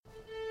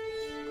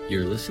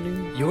You're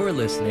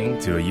listening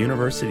to a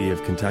University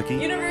of Kentucky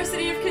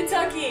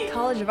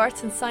College of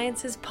Arts and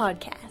Sciences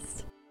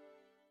podcast.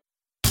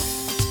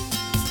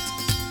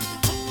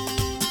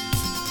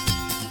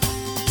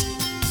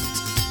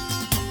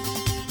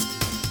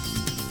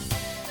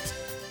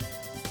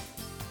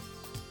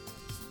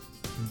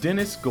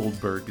 Dennis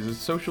Goldberg is a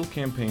social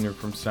campaigner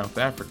from South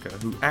Africa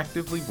who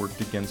actively worked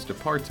against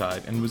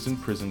apartheid and was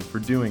imprisoned for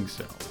doing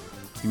so.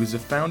 He was a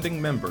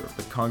founding member of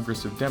the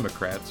Congress of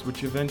Democrats,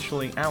 which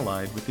eventually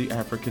allied with the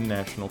African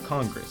National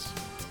Congress.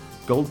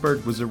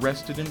 Goldberg was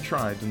arrested and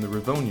tried in the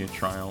Rivonia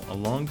trial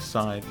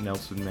alongside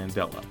Nelson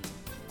Mandela.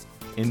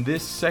 In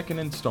this second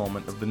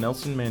installment of the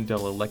Nelson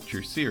Mandela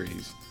Lecture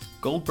Series,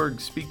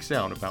 Goldberg speaks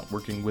out about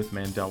working with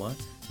Mandela,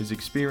 his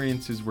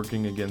experiences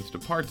working against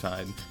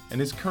apartheid, and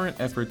his current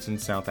efforts in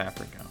South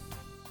Africa.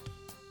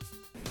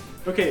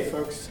 Okay,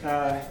 folks,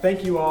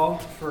 thank you all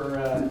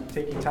for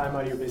taking time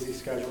out of your busy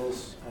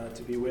schedules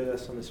to be with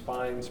us on this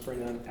fine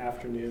spring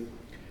afternoon.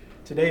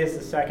 Today is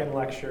the second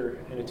lecture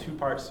in a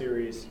two-part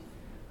series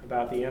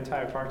about the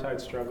anti-apartheid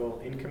struggle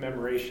in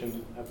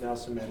commemoration of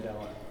Nelson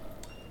Mandela.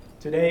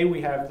 Today we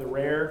have the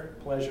rare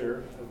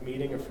pleasure of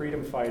meeting a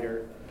freedom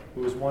fighter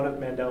who was one of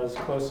Mandela's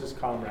closest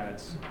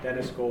comrades,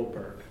 Dennis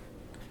Goldberg.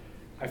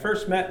 I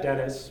first met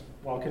Dennis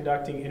while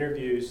conducting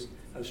interviews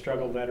of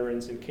struggle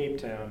veterans in Cape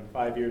Town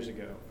 5 years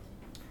ago.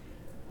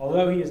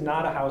 Although he is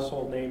not a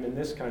household name in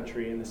this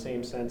country in the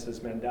same sense as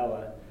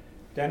Mandela,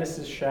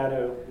 Dennis's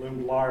shadow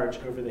loomed large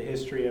over the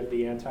history of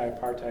the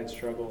anti-apartheid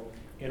struggle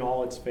in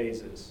all its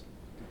phases.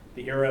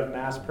 The era of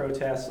mass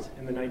protest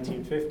in the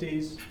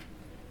 1950s,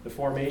 the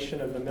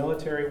formation of the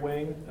military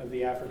wing of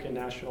the African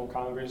National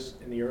Congress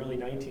in the early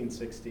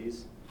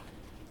 1960s,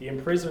 the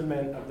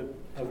imprisonment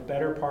of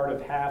better part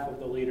of half of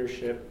the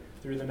leadership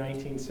through the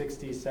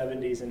 1960s,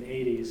 70s, and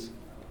 80s,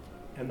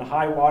 and the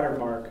high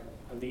watermark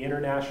of the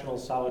international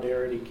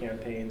solidarity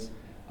campaigns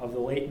of the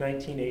late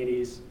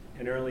 1980s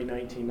and early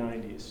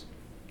 1990s.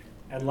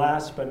 And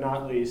last but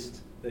not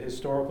least, the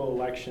historical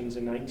elections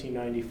in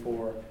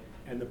 1994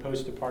 and the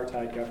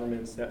post-apartheid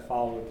governments that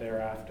followed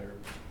thereafter.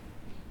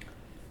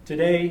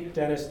 Today,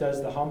 Dennis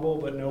does the humble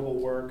but noble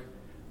work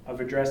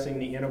of addressing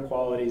the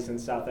inequalities in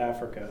South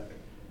Africa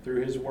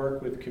through his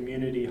work with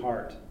Community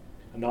Heart,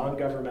 a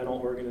non-governmental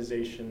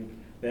organization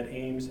that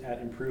aims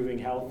at improving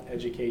health,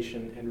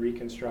 education, and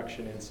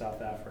reconstruction in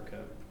South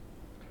Africa.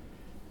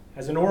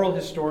 As an oral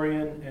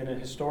historian and a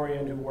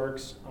historian who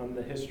works on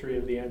the history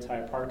of the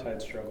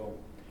anti-apartheid struggle,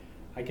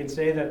 I can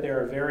say that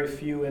there are very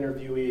few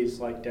interviewees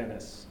like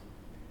Dennis.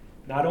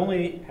 Not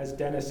only has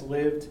Dennis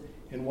lived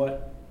in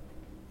what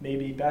may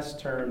be best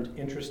termed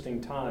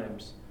interesting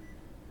times,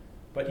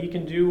 but he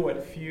can do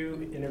what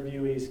few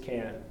interviewees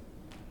can: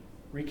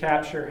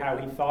 recapture how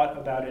he thought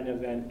about an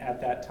event at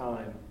that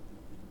time,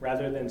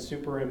 rather than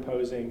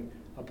superimposing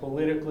a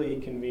politically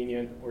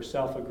convenient or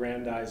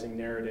self-aggrandizing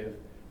narrative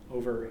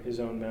over his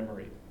own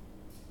memory.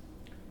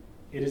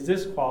 It is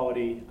this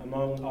quality,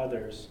 among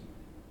others,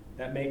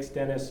 that makes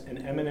Dennis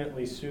an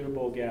eminently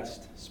suitable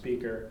guest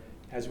speaker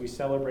as we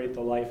celebrate the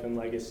life and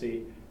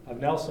legacy of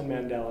Nelson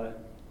Mandela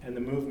and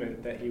the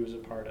movement that he was a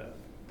part of.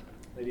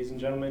 Ladies and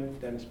gentlemen,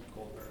 Dennis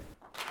Goldberg.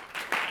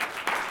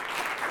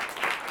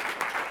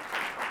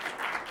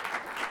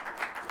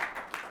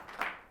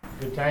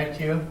 Good day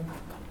to you.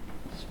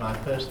 It's my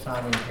first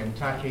time in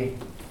Kentucky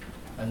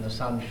and the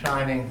sun's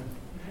shining,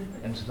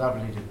 and it's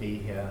lovely to be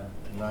here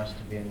and nice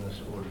to be in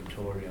this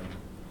auditorium.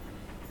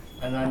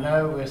 And I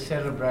know we're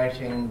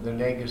celebrating the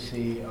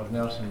legacy of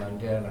Nelson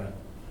Mandela,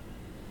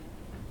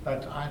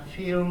 but I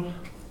feel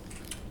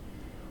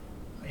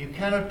you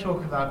cannot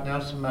talk about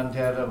Nelson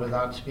Mandela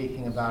without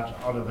speaking about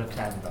Oliver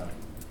Tambo.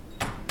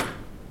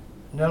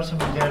 Nelson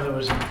Mandela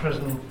was in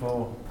prison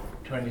for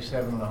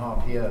 27 and a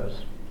half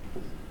years.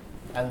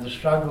 And the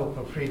struggle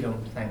for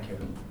freedom, thank you.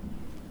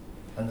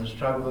 And the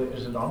struggle,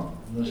 is it on?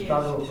 And the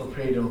struggle for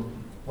freedom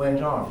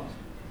went on.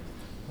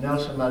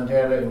 Nelson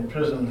Mandela in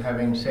prison,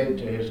 having said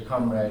to his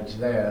comrades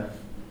there,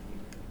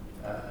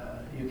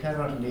 you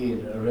cannot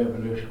lead a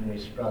revolutionary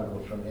struggle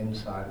from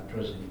inside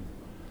prison.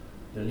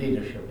 The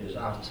leadership is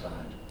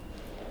outside.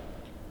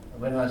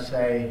 When I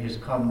say his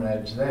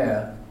comrades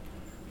there,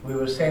 we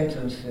were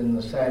sentenced in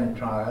the same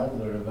trial,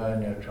 the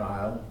Rivonia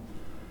trial,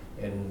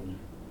 in,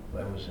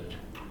 when was it?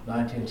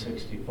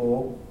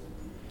 1964,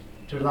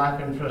 to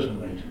life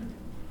imprisonment.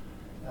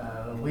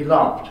 We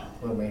laughed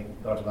when we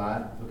got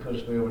life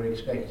because we were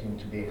expecting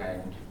to be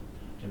hanged,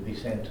 to be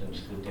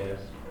sentenced to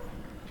death.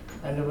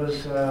 And it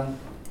was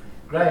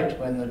great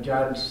when the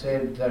judge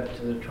said that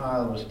the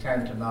trial was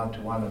tantamount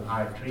to one of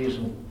high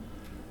treason,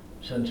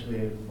 since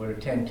we were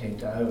attempting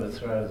to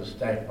overthrow the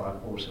state by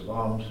force of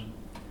arms.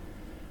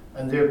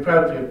 And the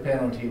appropriate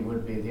penalty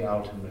would be the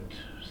ultimate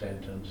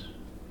sentence.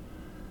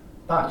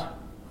 But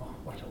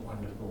what a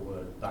wonderful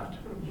word, but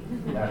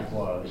that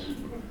was.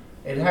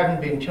 It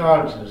hadn't been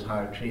charged as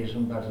high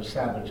treason, but as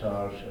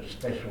sabotage, a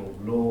special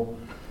law,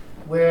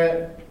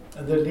 where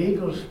the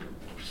legal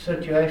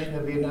situation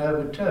had been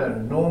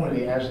overturned.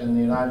 Normally, as in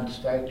the United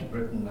States,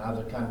 Britain, and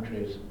other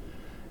countries,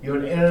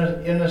 You're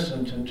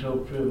innocent until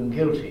proven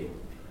guilty.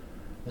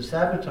 The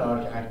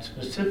Sabotage Act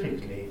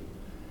specifically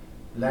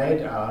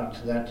laid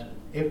out that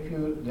if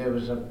there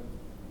was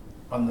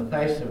on the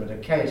face of it, a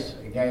case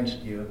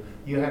against you,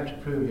 you had to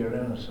prove your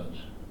innocence.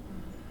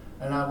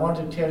 And I want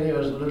to tell you,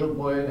 as a little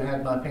boy who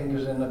had my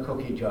fingers in the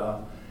cookie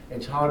jar,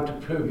 it's hard to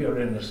prove you're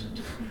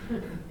innocent,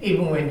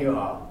 even when you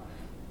are.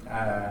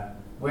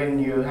 When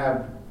you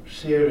have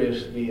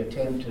seriously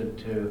attempted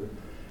to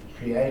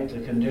create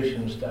the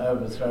conditions to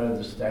overthrow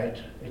the state,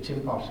 it's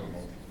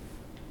impossible.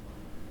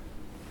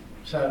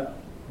 So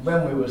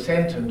when we were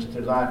sentenced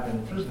to life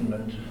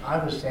imprisonment,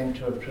 I was sent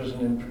to a prison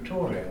in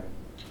Pretoria,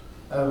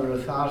 over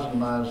 1,000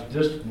 miles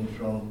distant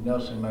from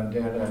Nelson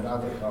Mandela and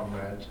other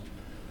comrades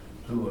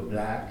who were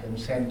black, and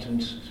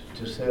sentenced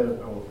to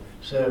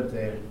serve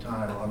their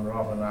time on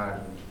Robben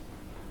Island.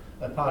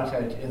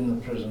 Apartheid in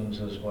the prisons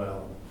as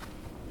well.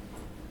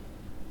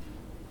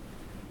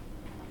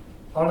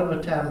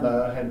 Oliver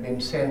Tambo had been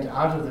sent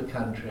out of the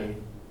country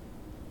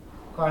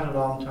quite a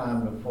long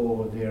time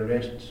before the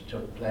arrests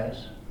took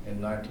place in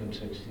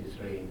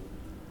 1963,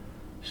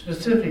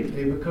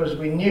 specifically because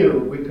we knew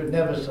we could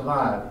never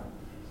survive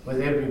with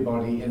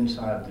everybody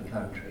inside the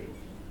country.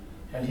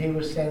 And he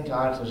was sent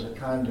out as a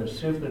kind of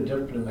super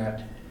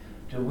diplomat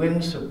to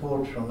win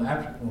support from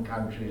African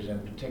countries in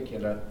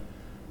particular,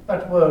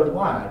 but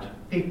worldwide,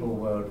 people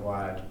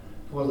worldwide,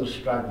 for the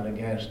struggle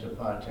against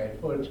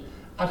apartheid, for its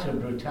utter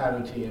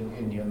brutality and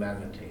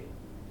inhumanity.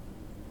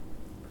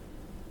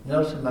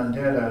 Nelson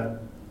Mandela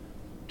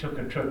took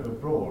a trip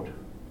abroad.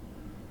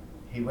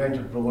 He went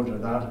abroad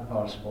without a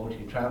passport.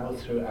 He traveled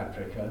through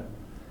Africa.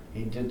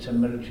 He did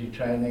some military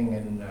training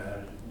in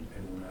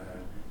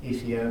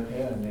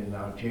Ethiopia and in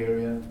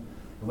Algeria.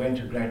 He went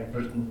to Great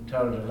Britain,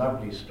 told a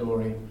lovely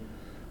story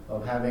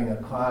of having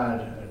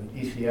acquired an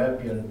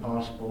Ethiopian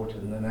passport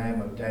in the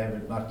name of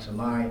David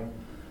Matsamai,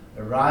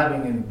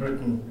 arriving in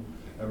Britain,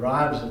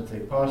 arrives at the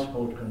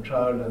passport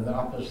control, and the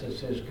officer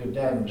says, "Good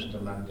day, Mr.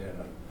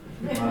 Mandela,"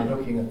 while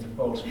looking at the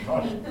false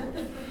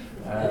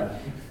passport.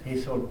 He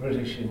thought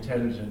British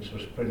intelligence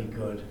was pretty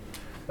good.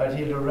 But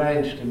he'd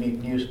arranged to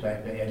meet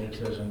newspaper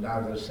editors and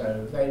others,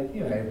 so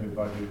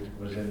everybody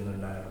was in the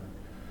know.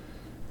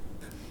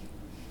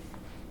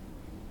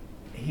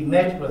 He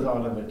met with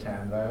Oliver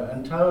Tambo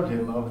and told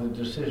him of the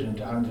decision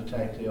to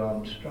undertake the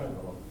armed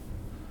struggle,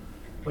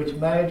 which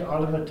made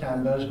Oliver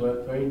Tambo's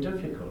work very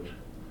difficult.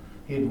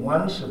 He had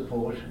won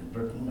support in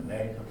Britain,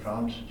 America,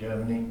 France,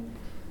 Germany,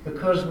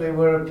 because we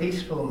were a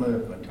peaceful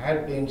movement,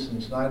 had been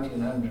since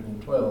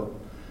 1912,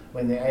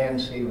 when the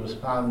ANC was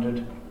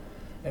founded,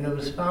 and it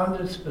was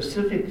founded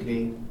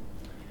specifically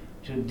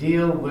to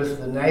deal with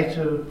the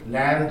Native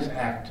Lands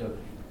Act of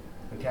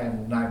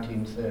became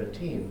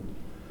 1913,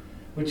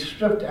 which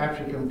stripped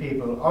African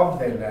people of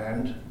their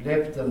land,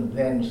 left them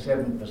then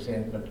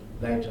 7%, but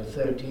later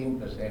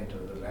 13%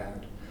 of the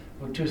land,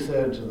 for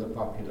 2/3 of the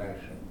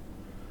population.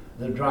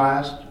 The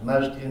driest,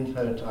 most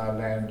infertile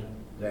land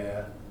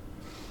there.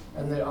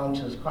 And the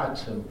answer is quite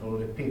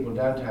simple. If people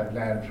don't have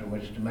land from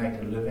which to make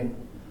a living,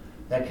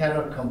 they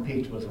cannot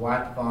compete with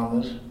white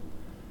farmers.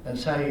 And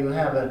so you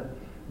have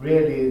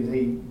really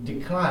the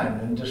decline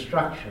and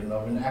destruction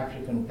of an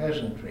African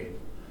peasantry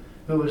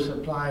who was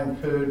supplying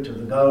food to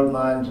the gold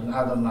mines and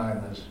other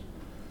miners.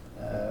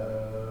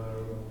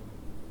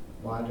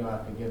 Why do I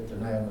forget the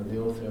name of the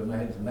author who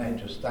made the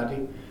major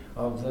study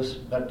of this,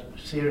 but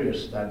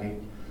serious study.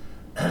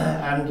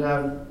 And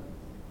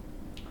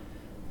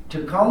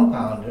to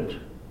compound it,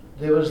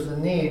 there was the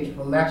need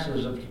for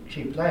masses of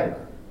cheap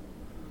labour.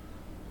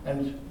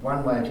 And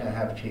one way to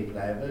have cheap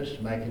labour is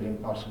to make it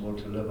impossible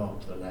to live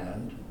off the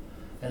land.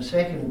 And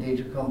secondly,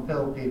 to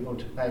compel people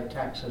to pay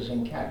taxes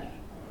in cash.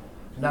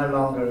 No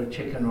longer a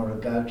chicken or a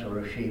goat or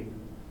a sheep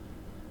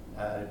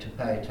to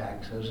pay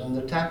taxes. And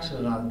the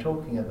taxes I'm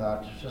talking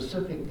about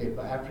specifically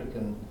for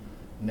African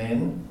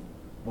men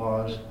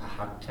was a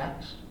hut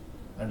tax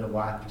and a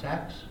wife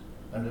tax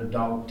and a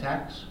dog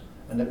tax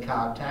and a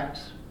cow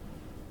tax.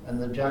 And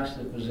the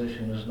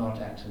juxtaposition is not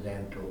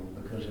accidental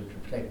because it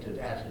reflected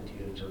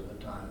attitudes of the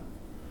time,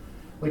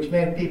 which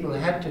meant people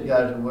had to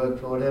go to work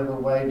for whatever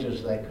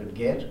wages they could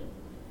get,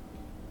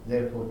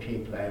 therefore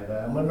cheap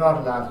labour, and were not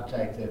allowed to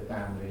take their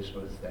families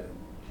with them.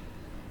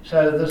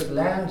 So this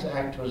Lands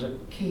Act was a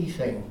key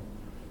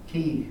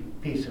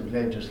piece of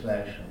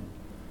legislation,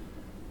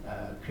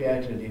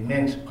 created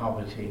immense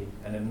poverty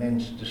and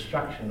immense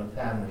destruction of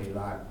family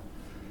life,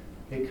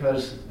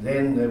 because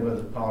then there were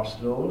the pass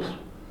laws,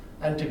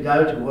 and to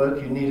go to work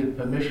you needed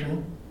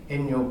permission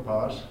in your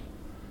pass,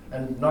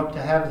 and not to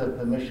have the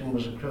permission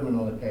was a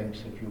criminal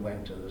offence if you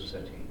went to the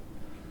city.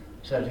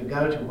 So to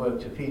go to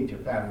work to feed your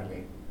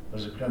family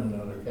was a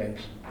criminal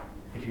offence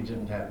if you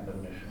didn't have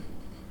permission.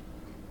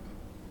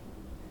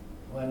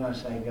 When I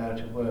say go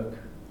to work,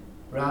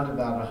 round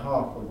about a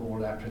half of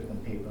all African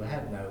people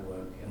had no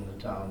work in the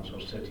towns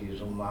or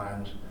cities or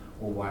mines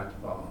or white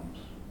farms.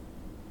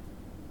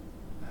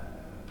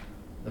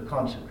 The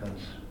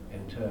consequence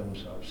in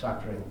terms of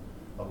suffering,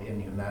 of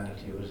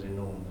inhumanity, was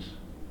enormous.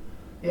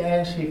 The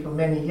ANC for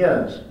many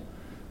years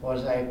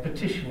was a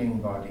petitioning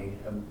body,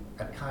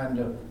 a kind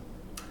of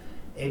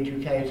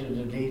educated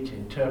elite,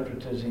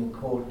 interpreters in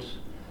courts,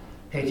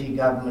 petty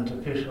government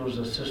officials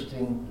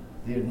assisting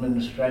the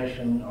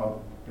administration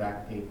of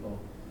black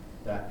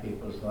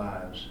people's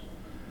lives.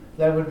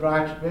 They would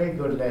write very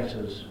good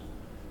letters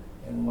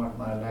in what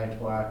my late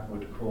wife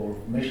would call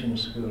mission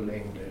school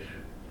English,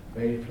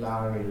 very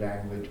flowery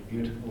language,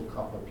 beautiful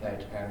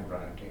copperplate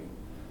handwriting,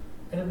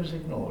 and it was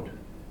ignored.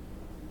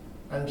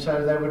 And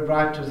so they would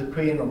write to the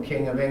Queen or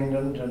King of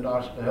England and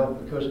ask for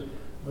help, because it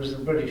was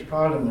the British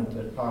Parliament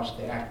that passed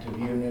the Act of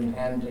Union,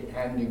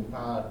 handing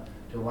power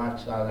to white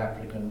South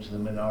Africans, the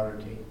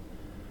minority.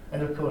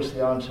 And of course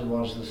the answer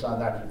was the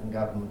South African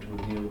government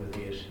would deal with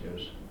the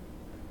issues.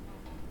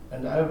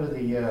 And over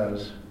the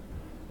years,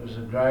 there was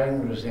a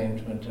growing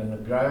resentment and a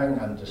growing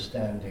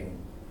understanding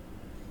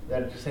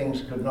that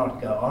things could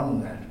not go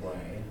on that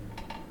way.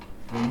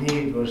 The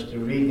need was to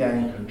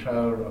regain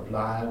control of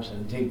lives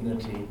and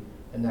dignity,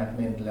 and that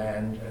meant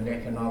land and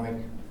economic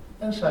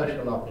and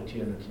social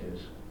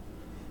opportunities.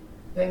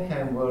 Then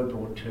came World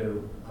War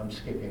II. I'm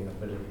skipping a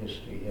bit of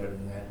history here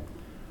and there.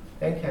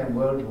 Then came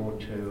World War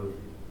II.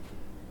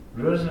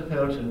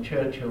 Roosevelt and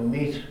Churchill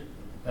meet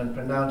and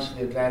pronounce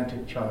the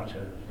Atlantic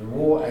Charter, the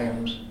war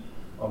aims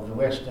of the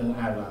Western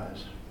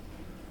Allies.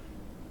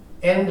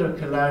 End of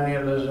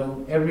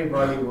colonialism,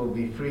 everybody will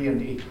be free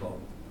and equal.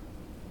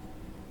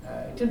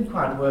 It didn't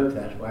quite work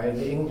that way.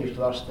 The English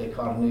lost their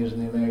colonies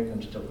and the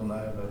Americans took them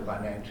over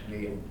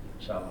financially and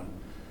so on.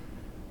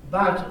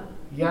 But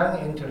young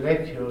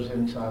intellectuals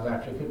in South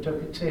Africa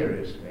took it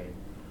seriously,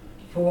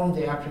 formed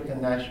the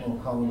African National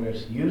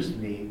Congress Youth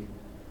League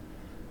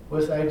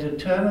with a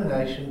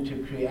determination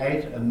to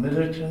create a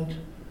militant,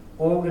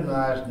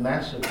 organized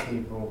mass of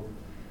people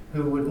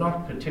who would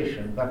not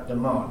petition but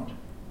demand.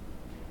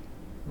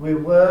 We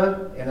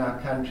were, in our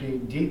country,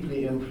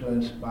 deeply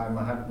influenced by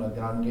Mahatma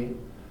Gandhi,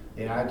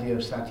 the idea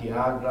of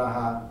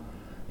satyagraha,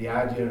 the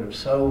idea of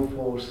soul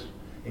force.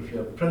 If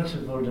you're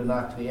principled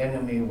enough, the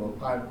enemy will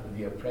fight with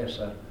the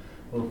oppressor,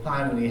 will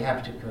finally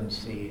have to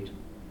concede.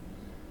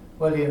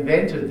 Well, he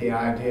invented the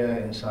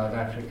idea in South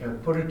Africa,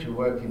 put it to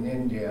work in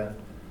India,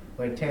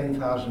 where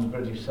 10,000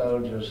 British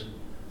soldiers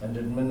and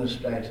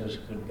administrators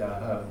could go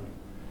home.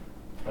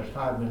 But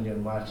 5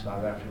 million white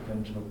South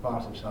Africans were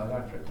part of South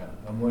Africa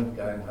and weren't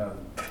going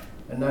home.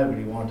 And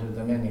nobody wanted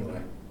them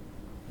anyway.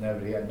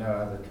 Nobody had no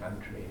other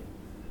country.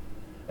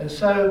 And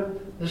so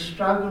the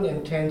struggle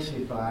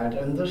intensified,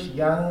 and this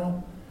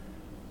young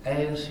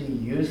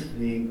ANC Youth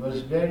League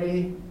was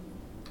very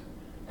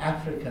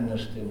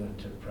Africanist in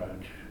its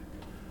approach.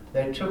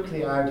 They took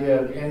the idea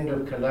of end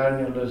of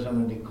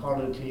colonialism and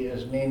equality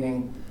as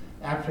meaning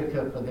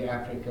Africa for the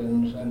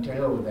Africans and to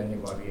hell with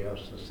anybody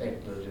else, the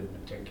settlers in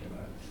particular.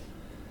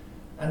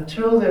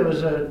 Until there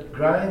was a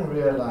growing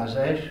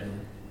realization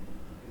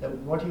that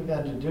what are you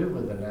going to do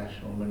with the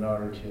national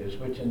minorities,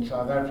 which in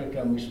South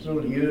Africa we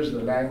still use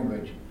the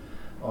language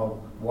of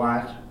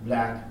white,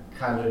 black,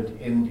 coloured,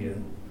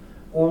 Indian,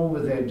 all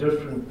with their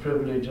different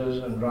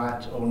privileges and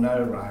rights or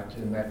no rights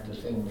in that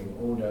descending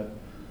order.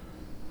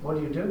 What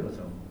do you do with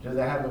them? Do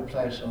they have a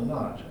place or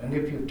not? And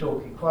if you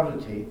talk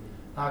equality,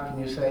 how can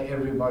you say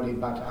everybody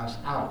but us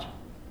out?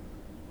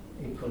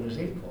 Equal is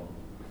equal.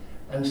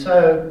 And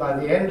so by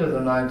the end of the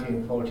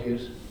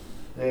 1940s,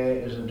 there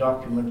is a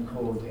document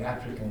called the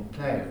African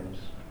Claims,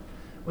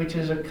 which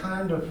is a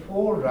kind of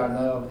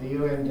forerunner of the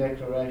UN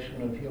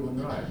Declaration of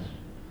Human Rights,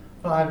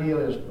 5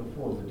 years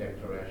before the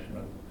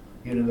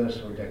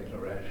Universal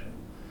Declaration,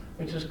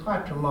 which is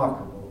quite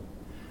remarkable.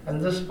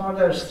 And this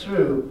follows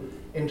through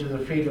into the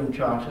Freedom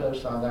Charter of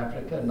South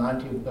Africa in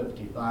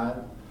 1955,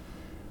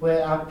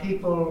 where our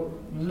people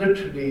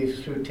literally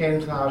through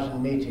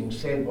 10,000 meetings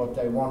said what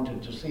they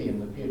wanted to see in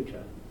the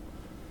future.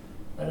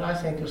 And I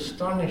think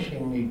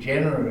astonishingly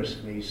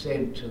generously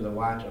said to the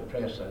white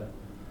oppressor,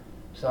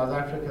 South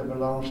Africa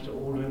belongs to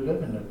all who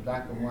live in it,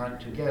 black and white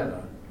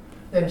together.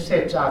 Then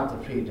sets out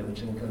the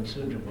freedoms in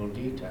considerable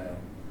detail.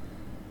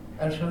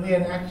 And for me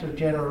an act of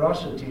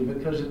generosity,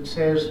 because it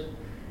says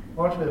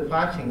what we're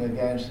fighting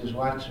against is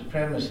white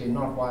supremacy,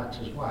 not whites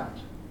as white.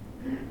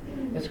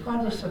 It's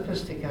quite a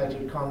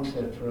sophisticated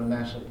concept for a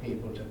mass of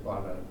people to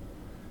follow.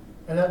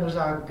 And that was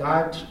our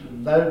guide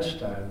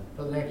lodestone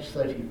for the next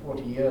 30,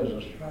 40 years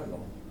of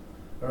struggle.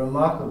 A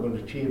remarkable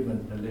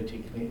achievement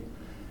politically,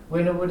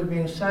 when it would have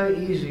been so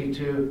easy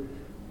to,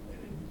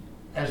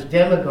 as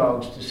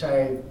demagogues, to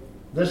say,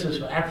 this is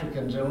for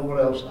Africans and all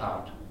else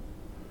out.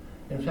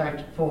 In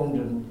fact, formed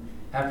an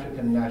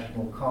African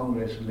National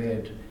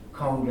Congress-led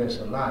Congress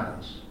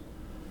Alliance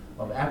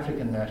of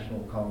African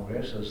National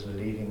Congress as the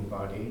leading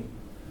body,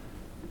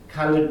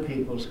 Coloured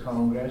People's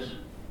Congress,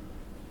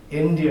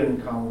 Indian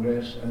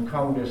Congress, and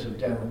Congress of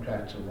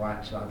Democrats of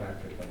White South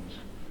Africans,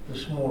 the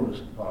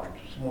smallest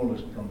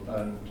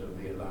component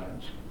of the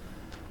alliance.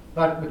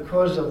 But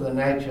because of the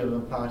nature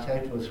of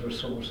apartheid, with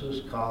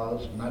resources,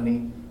 cars,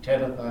 money,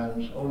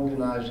 telephones,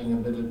 organising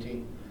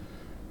ability,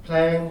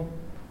 playing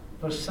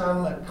for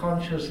some a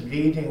conscious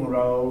leading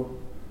role,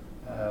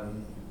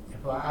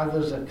 for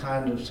others a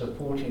kind of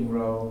supporting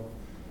role,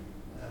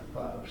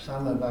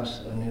 some of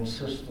us an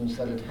insistence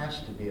that it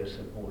has to be a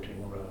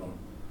supporting role,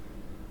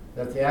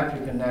 that the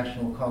African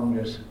National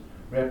Congress,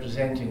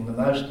 representing the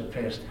most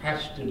oppressed,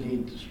 has to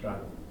lead the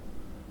struggle.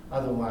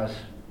 Otherwise,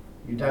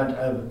 you don't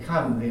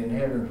overcome the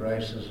inherent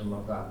racism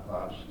of our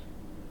past.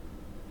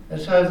 And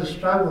so the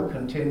struggle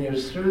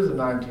continues through the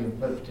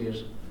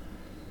 1950s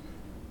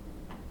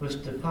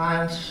with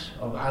defiance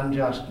of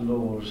unjust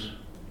laws,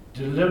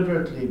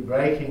 deliberately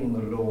breaking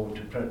the law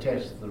to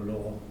protest the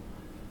law.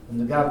 And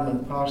the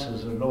government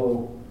passes a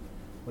law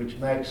which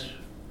makes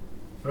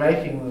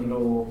breaking the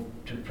law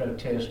to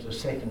protest a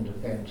second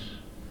offence,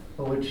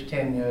 for which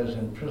 10 years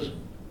in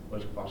prison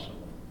was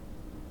possible.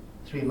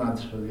 3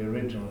 months for the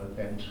original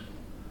offence,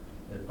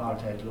 the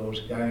apartheid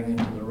laws, going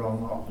into the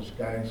wrong office,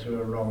 going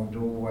through a wrong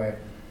doorway,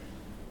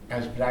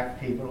 as black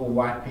people or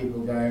white people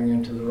going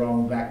into the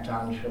wrong black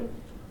township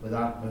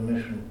without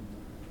permission,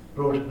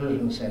 brought a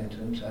prison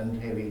sentence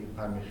and heavy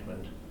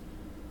punishment.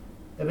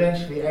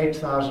 Eventually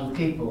 8,000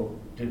 people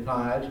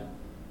defied,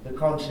 the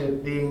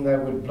concept being they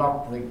would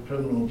block the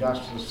criminal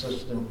justice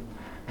system,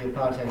 the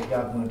apartheid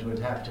government would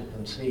have to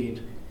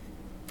concede.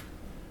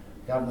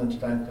 Governments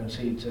don't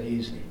concede so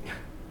easily.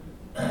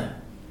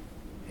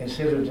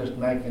 Instead of just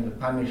making the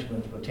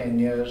punishment for 10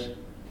 years,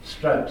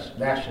 strokes,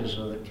 lashes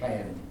with a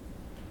cane.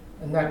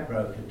 And that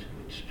broke it.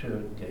 It's true,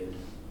 it did.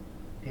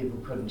 People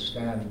couldn't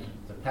stand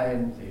the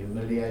pain, the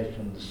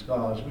humiliation, the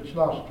scars, which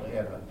last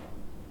forever.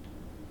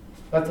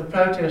 But the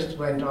protests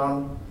went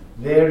on,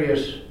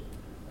 various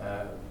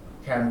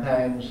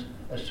campaigns,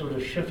 a sort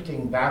of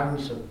shifting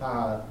balance of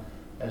power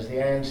as the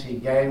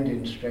ANC gained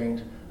in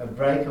strength, a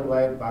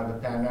breakaway by the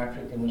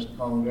Pan-Africanist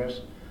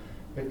Congress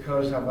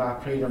because of our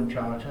Freedom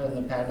Charter, and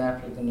the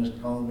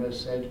Pan-Africanist Congress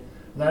said,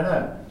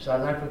 no,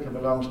 South Africa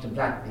belongs to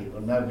black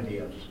people, nobody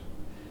else.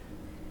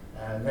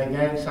 They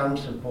gained some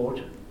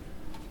support,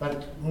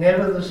 but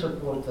never the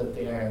support that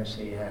the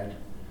ANC had,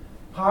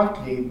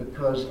 partly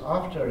because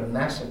after a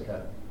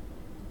massacre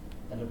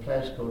at a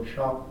place called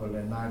Sharpeville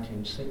in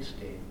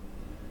 1960,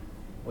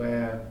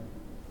 where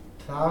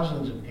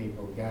thousands of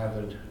people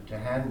gathered to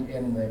hand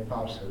in their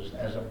passes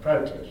as a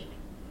protest.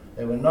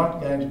 They were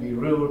not going to be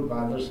ruled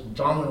by this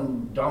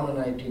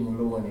dominating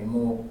law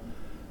anymore.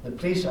 The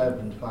police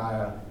opened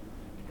fire,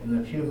 in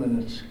a few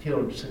minutes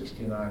killed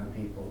 69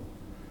 people,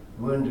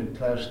 wounded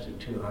close to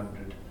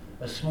 200.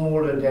 A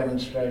smaller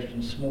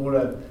demonstration,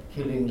 smaller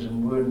killings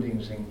and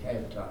woundings in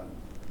Cape Town.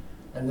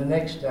 And the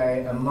next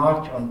day, a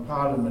march on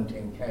Parliament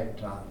in Cape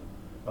Town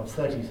of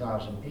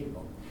 30,000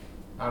 people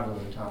out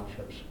of the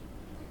townships.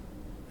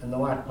 And the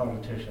white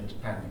politicians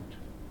panicked,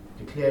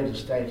 declared a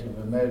state of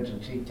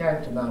emergency,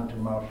 tantamount to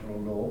martial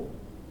law.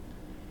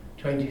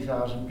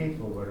 20,000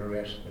 people were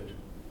arrested.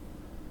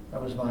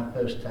 That was my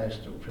first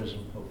taste of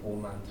prison for 4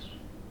 months.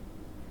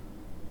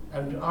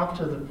 And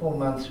after the 4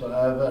 months were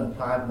over, and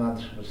 5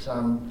 months for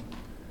some,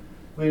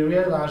 we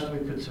realized we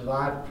could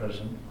survive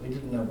prison. We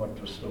didn't know what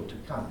was still to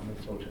come.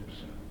 We thought it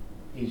was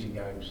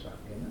easygoing stuff,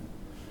 you know.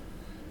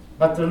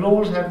 But the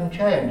laws hadn't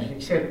changed,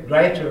 except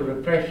greater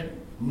repression,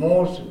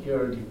 more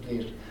security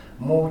police,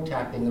 more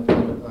tapping of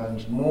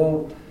telephones,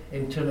 more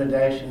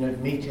intimidation of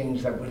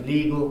meetings that were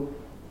legal,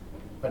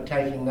 but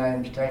taking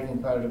names,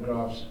 taking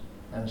photographs,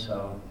 and so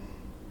on.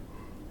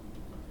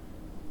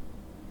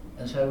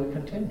 And so we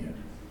continued.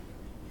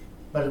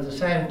 But at the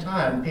same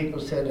time, people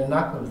said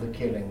enough of the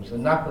killings,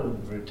 enough of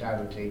the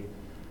brutality,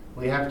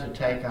 we have to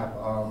take up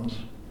arms.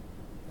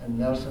 And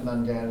Nelson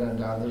Mandela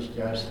and others,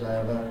 Joe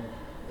Slovo,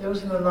 there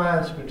was an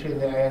alliance between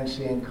the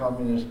ANC and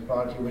Communist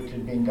Party which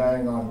had been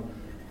going on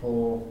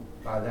for,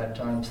 by that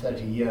time,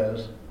 30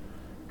 years,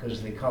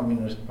 because the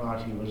Communist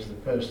Party was the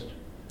first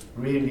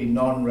really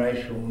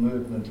non-racial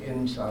movement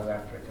in South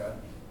Africa.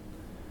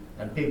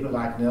 And people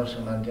like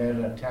Nelson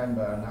Mandela,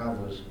 Tambo and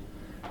others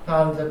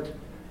found that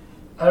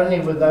only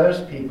with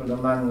those people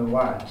among the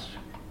whites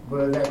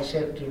were they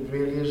accepted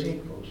really as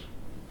equals.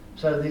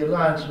 So the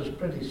alliance was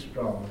pretty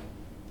strong.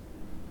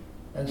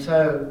 And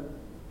so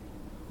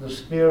the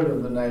spirit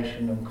of the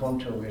nation in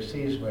Mkhonto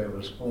Wesizwe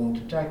was formed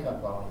to take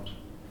up arms.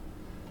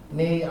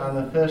 Me, I'm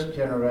a first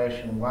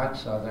generation white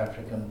South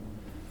African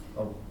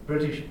of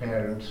British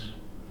parents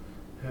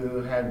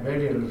who had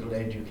very little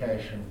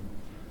education,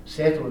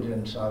 settled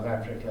in South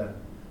Africa,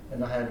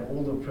 and I had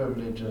all the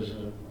privileges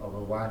of a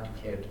white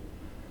kid.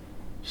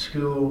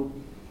 School,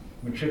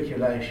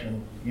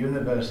 matriculation,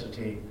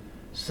 university,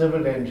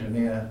 civil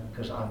engineer,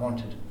 because I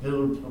wanted to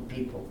build for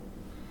people.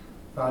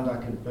 Found I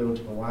could build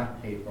for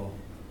white people,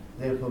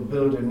 therefore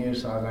build a new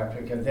South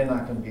Africa, then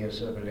I can be a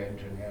civil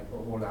engineer for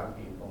all our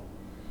people.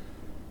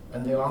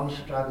 And the arms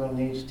struggle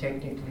needs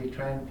technically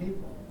trained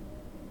people.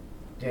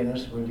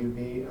 Dennis, will you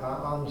be our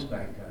arms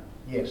maker?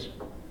 Yes.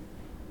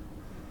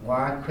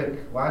 Why quick?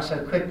 Why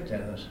so quick,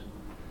 Dennis?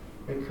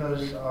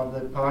 Because of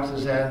the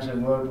partisans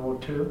in World War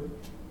II,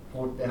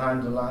 fought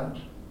behind the lines.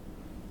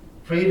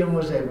 Freedom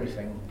was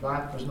everything.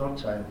 Life was not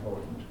so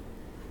important.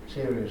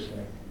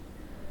 Seriously.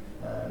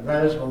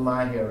 Those were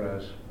my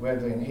heroes,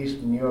 whether in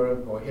Eastern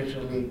Europe or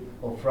Italy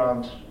or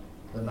France,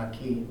 the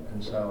Maquis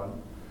and so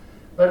on.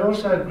 But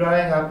also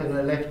growing up in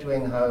a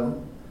left-wing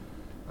home,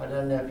 I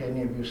don't know if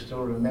any of you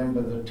still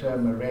remember the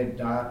term a red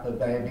diaper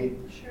baby.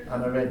 Sure.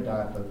 I'm a red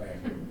diaper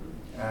baby.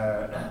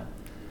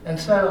 And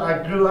so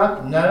I grew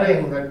up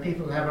knowing that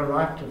people have a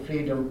right to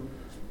freedom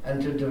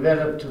and to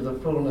develop to the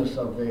fullness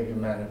of their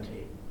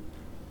humanity.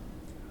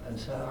 And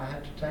so I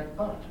had to take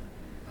part.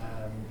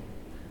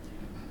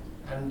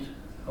 And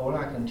all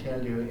I can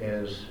tell you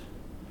is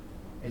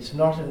it's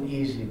not an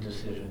easy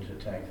decision to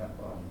take up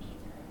arms.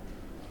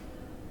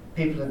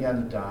 People are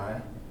going to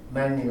die.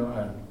 Man your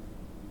own.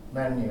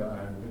 Man your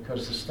own,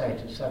 because the state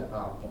is so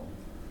powerful.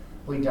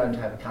 We don't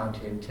have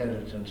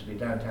counterintelligence, we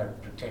don't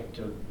have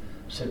protective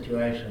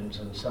situations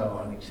and so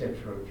on, except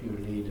for a few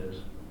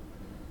leaders.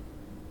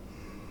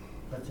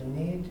 But the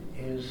need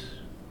is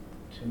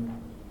to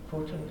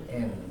put an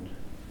end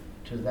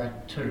to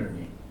that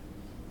tyranny.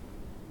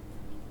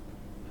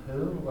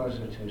 Who was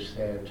it who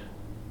said,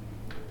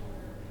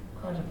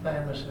 quite a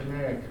famous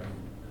American,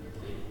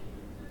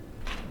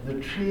 the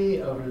tree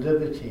of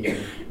liberty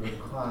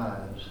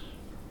requires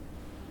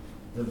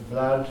the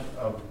blood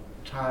of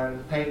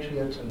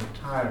patriots and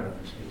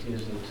tyrants. It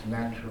is its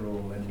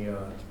natural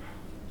manure.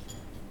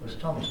 It was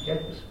Thomas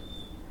Jefferson.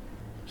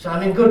 So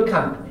I'm in good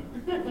company.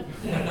 You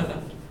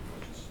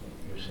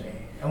see.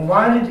 And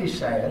why did he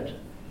say it?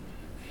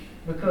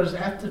 Because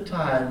at the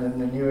time in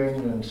the New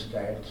England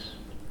states,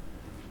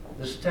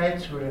 the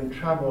states were in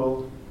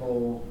trouble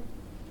for,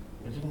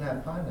 they didn't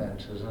have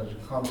finances as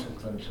a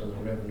consequence of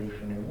the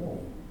Revolutionary War.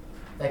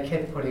 They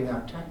kept putting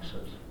up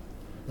taxes.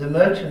 The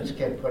merchants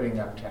kept putting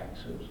up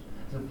taxes.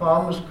 The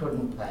farmers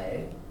couldn't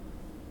pay,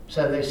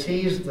 so they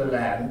seized the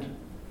land,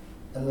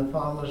 and the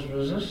farmers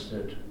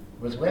resisted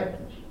with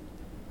weapons.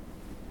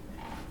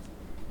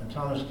 And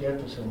Thomas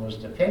Jefferson was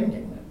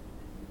defending them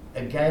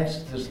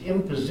against this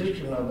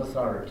imposition of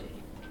authority,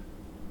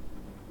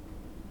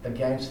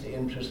 against the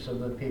interests of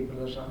the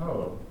people as a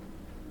whole.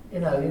 You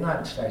know, the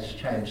United States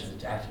changed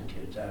its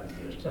attitudes over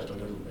the years, just a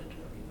little bit,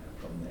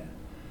 from there.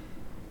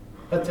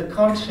 But the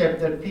concept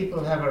that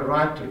people have a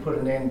right to put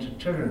an end to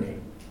tyranny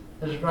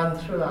has run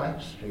through our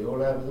history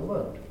all over the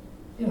world,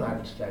 the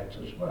United States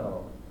as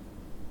well.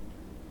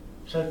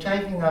 So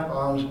taking up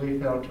arms we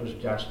felt was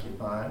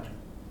justified.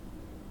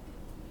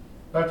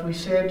 But we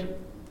said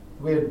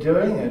we're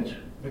doing it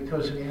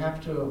because we have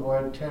to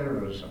avoid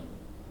terrorism.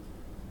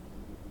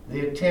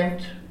 The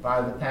attempt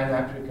by the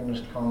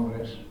Pan-Africanist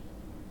Congress,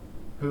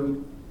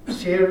 who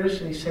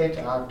seriously set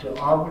out to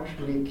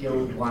arbitrarily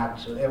kill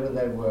whites whoever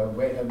they were,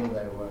 wherever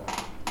they were.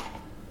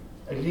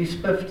 At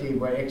least 50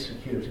 were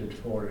executed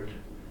for it.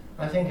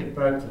 I think it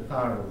broke the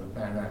power of the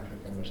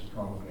Pan-Africanist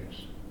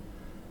Congress.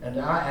 And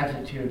our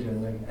attitude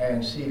in the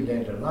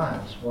ANC-led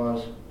alliance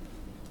was,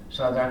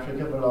 South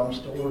Africa belongs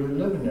to all who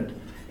live in it.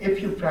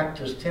 If you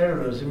practice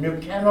terrorism, you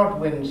cannot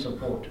win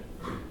support.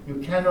 You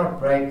cannot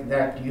break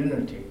that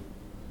unity.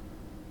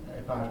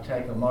 If I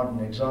take a modern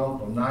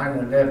example,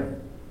 9/11,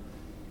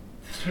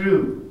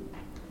 threw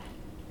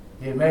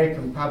the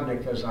American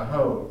public as a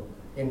whole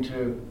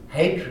into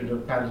hatred of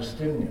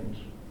Palestinians.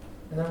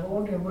 And they were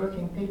ordinary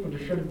working people who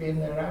should have been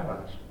their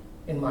allies,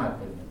 in my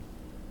opinion.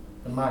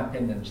 And my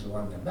opinion's the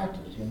one that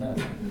matters, you know.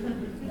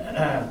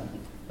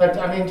 But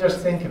I mean, just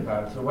think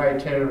about it, the way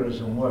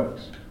terrorism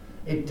works.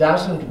 It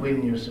doesn't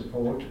win your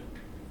support.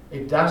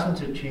 It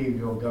doesn't achieve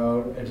your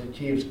goal. It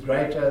achieves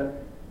greater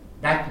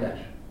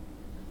backlash.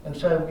 And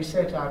so we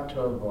set out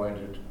to avoid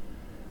it.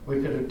 We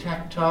could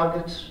attack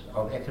targets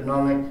of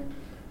economic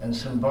and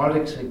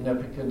symbolic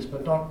significance,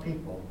 but not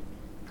people.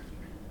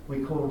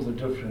 We called the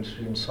difference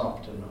between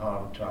soft and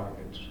hard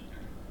targets.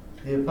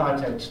 The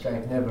apartheid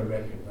state never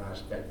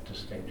recognized that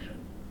distinction.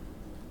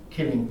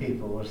 Killing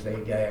people was their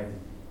game.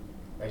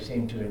 They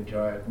seemed to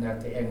enjoy it, and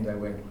at the end they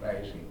went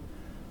crazy.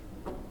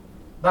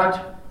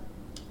 But,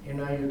 you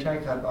know, you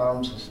take up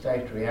arms, the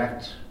state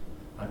reacts.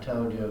 I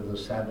told you of the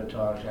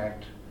Sabotage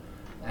Act,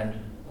 and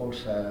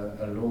also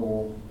a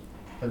law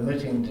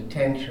permitting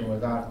detention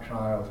without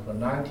trial for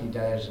 90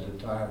 days at a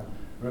time,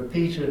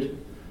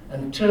 repeated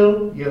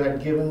until you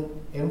had given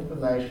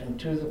information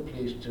to the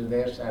police to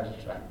their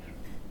satisfaction.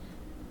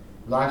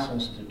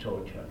 License to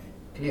torture,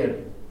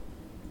 clearly,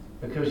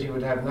 because you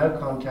would have no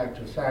contact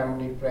with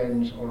family,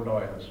 friends, or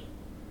lawyers.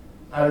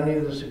 Only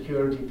the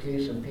security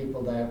police and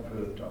people they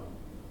approved of.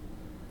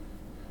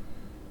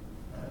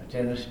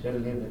 Dennis, you better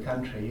leave the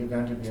country. You're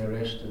going to be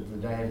arrested the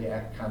day the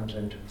Act comes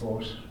into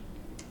force.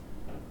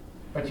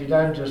 But you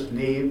don't just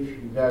leave.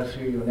 You go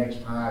through your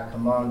next higher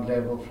command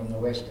level from the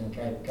Western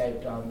Cape,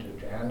 Cape Town to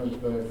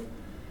Johannesburg.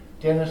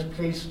 Dennis,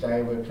 please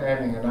stay. We're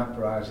planning an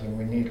uprising.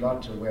 We need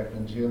lots of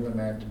weapons. You're the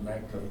man to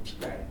make them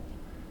stay.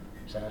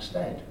 So I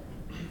stayed.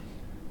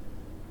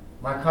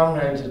 My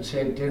comrades had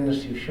said,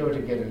 Dennis, you're sure to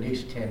get at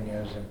least 10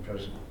 years in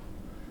prison.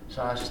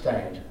 So I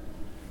stayed.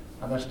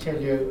 I must tell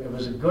you, it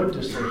was a good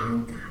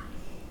decision,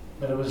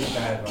 but it was a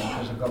bad one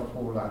because I got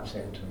 4 life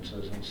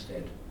sentences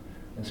instead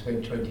and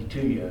spent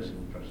 22 years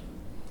in prison.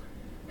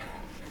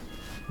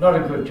 Not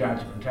a good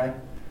judgment, eh?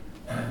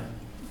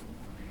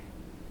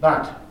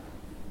 But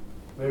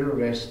we're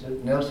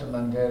arrested. Nelson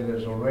Mandela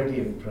is already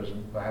in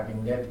prison for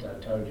having left, I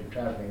told you,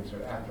 traveling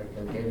through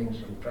Africa, getting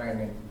some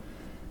training,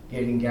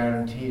 getting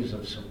guarantees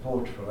of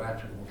support for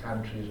African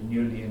countries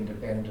newly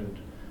independent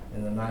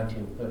in the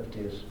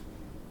 1950s.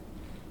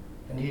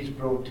 And he's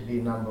brought to be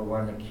number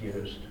one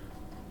accused.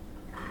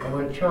 And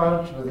we're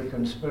charged with a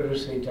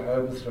conspiracy to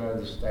overthrow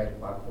the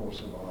state by force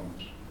of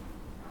arms.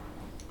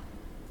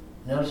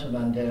 Nelson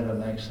Mandela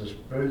makes this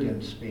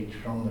brilliant speech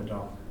from the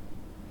dock,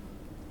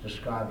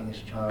 describing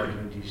his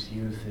childhood, his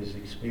youth, his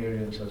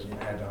experience as an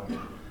adult,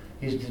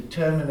 his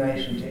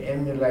determination to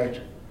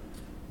emulate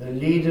the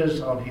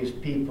leaders of his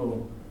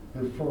people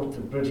who fought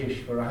the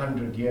British for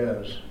 100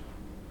 years,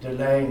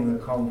 delaying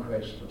the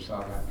conquest of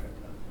South Africa.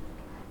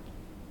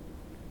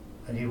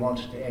 And he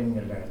wants to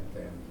emulate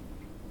them.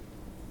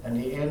 And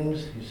he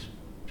ends his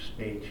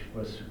speech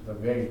with the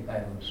very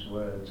famous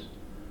words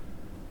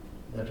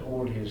that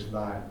all his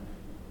life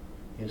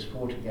he's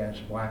fought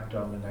against white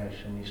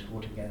domination, he's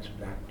fought against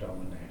black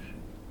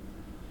domination.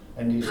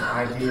 And his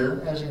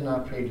ideal, as in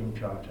our Freedom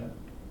Charter,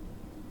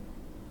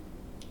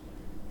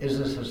 is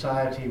a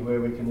society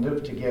where we can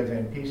live together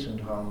in peace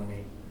and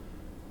harmony.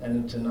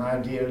 And it's an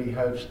ideal he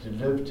hopes to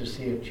live to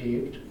see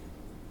achieved,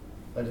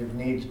 but if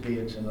needs be,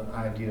 it's an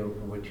ideal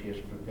for which he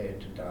is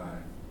prepared to die.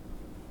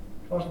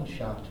 It wasn't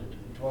shouted,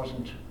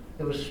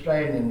 there was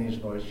strain in his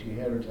voice, you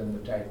hear it in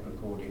the tape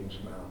recordings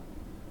now.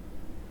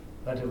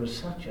 But it was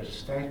such a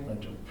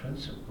statement of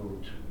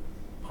principled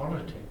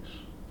politics,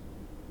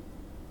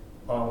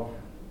 of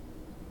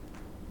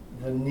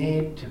the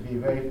need to be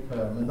very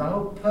firm. And the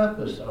whole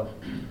purpose of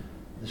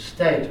the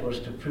state was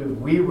to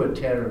prove we were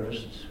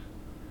terrorists,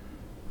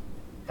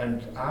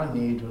 and our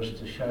need was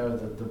to show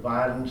that the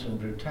violence and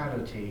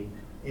brutality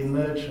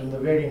emerged from the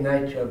very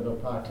nature of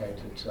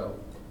apartheid itself.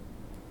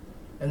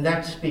 And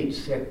that speech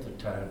set the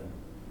tone,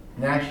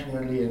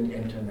 nationally and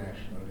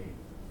internationally.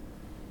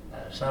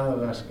 Some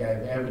of us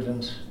gave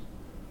evidence.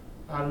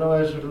 Our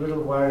lawyers were a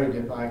little worried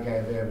if I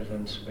gave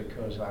evidence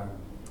because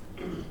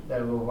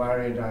they were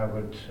worried I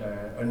would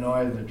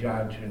annoy the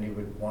judge and he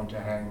would want to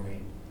hang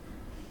me.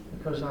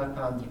 Because I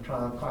found the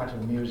trial quite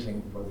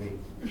amusing for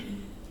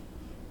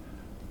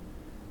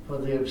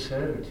the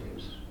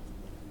absurdities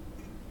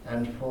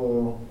and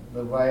for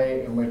the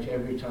way in which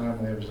every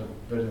time there was a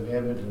bit of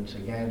evidence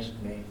against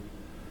me,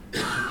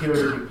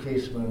 security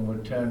policemen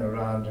would turn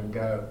around and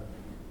go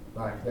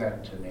like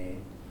that to me.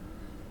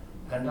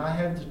 And I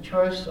had the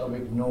choice of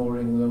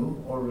ignoring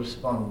them or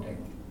responding.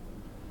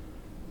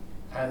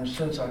 And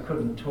since I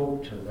couldn't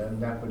talk to them,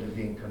 that would have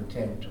been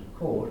contempt of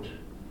court,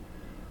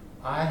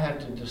 I had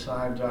to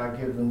decide, do I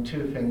give them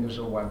 2 fingers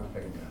or 1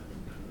 finger?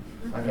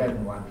 I gave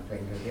them 1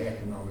 finger, the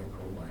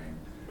economical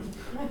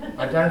way.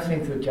 I don't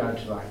think the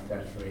judge liked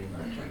that very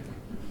much.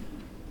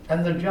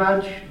 And the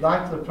judge,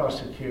 like the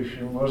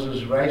prosecution, was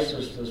as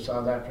racist as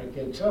South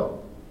Africa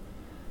itself.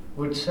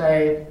 Would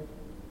say,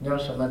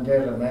 Nelson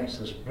Mandela makes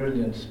this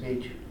brilliant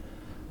speech.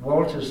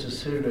 Walter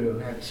Sisulu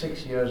had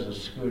 6 years of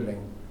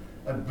schooling,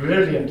 a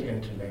brilliant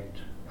intellect,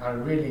 a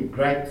really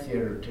great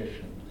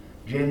theoretician,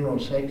 General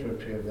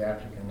Secretary of the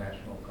African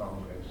National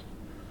Congress,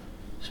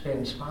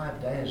 spends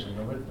 5 days in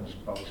the witness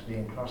box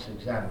being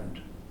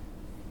cross-examined.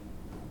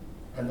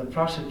 And the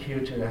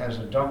prosecutor who has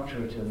a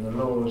doctorate in the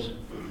laws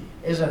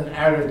is an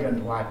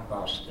arrogant white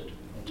bastard,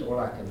 that's all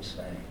I can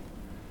say,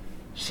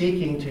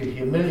 seeking to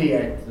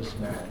humiliate this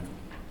man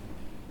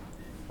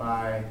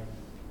by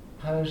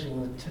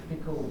posing the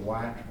typical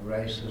white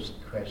racist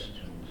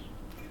questions.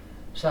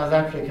 South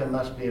Africa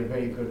must be a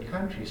very good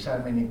country.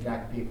 So many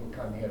black people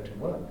come here to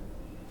work.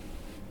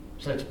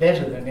 So it's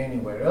better than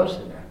anywhere else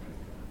in Africa.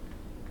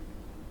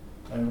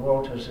 And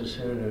Walter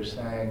Sisulu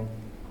saying,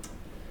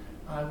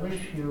 I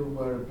wish you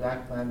were a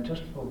black man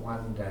just for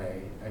 1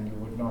 day and you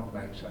would not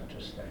make such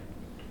a statement.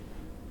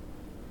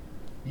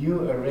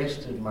 You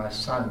arrested my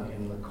son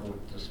in the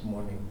court this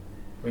morning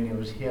when he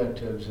was here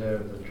to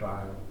observe the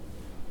trial.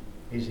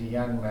 He's a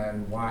young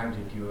man, why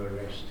did you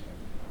arrest him?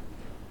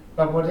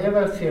 But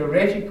whatever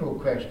theoretical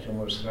question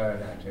was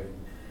thrown at him,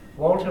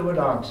 Walter would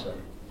answer.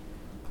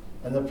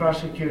 And the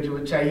prosecutor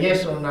would say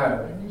yes or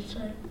no. And he'd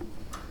say,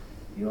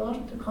 you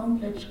asked a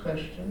complex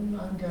question,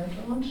 I'm going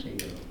to answer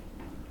you.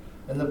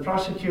 And the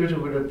prosecutor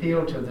would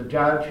appeal to the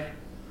judge.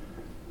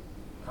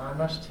 I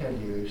must tell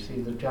you, you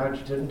see, the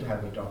judge didn't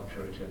have a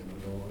doctorate in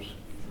the laws.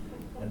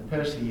 And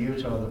Percy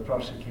Utah, the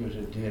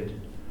prosecutor, did.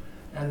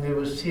 And there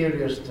was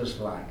serious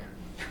dislike.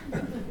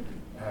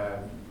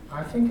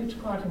 I think it's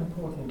quite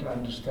important to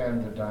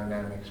understand the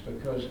dynamics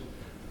because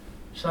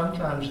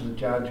sometimes the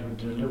judge would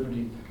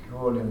deliberately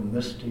call him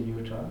Mr.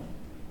 Utah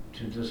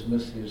to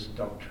dismiss his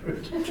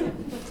doctorate.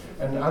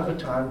 And other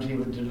times he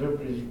would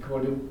deliberately call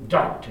him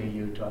Dr.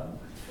 Utah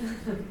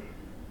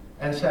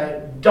and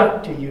say,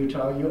 Dr.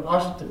 Utah, you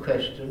asked the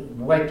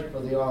question, wait for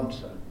the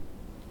answer.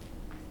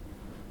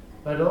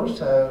 But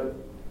also,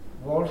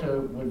 Walter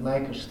would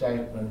make a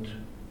statement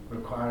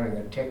requiring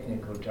a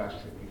technical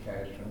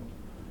justification,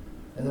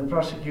 and the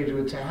prosecutor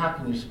would say, how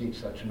can you speak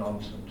such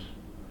nonsense?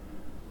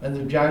 And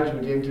the judge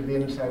would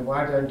intervene and say,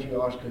 why don't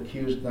you ask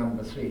accused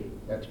number 3,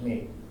 that's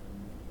me,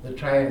 the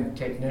trained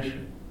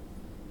technician.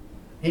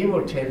 He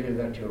will tell you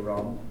that you're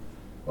wrong.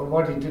 Well,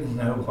 what he didn't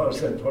know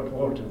was that what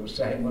Walter was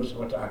saying was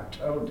what I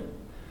told him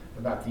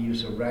about the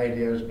use of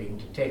radios being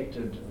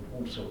detected and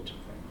all sorts of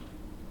things.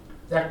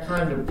 That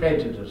kind of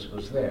prejudice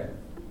was there.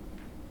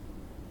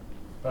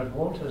 But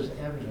Walter's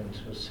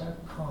evidence was so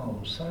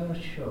calm, so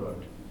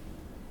assured,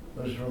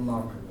 it was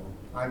remarkable.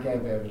 I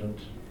gave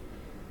evidence.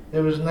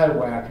 There was no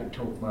way I could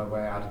talk my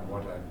way out of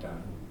what I'd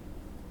done.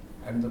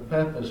 And the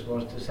purpose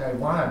was to say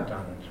why I'd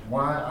done it,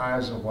 why I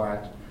as a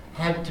white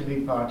had to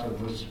be part of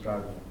this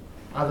struggle.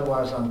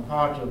 Otherwise I'm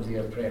part of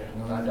the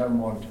oppression and I don't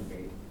want to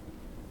be.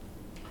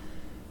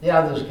 The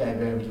others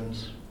gave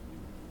evidence.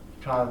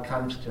 The trial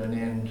comes to an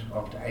end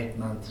after 8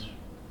 months.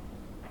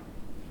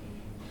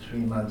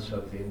 3 months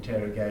of the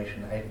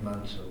interrogation, 8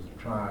 months of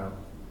the trial.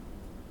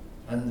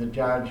 And the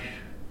judge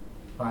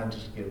finds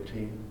us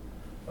guilty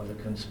of the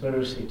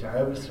conspiracy to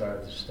overthrow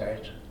the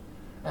state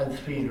and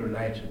 3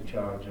 related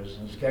charges,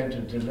 and is going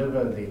to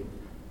deliver the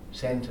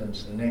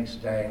sentence the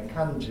next day, and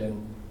comes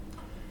in,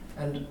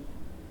 and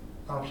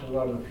after a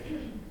lot of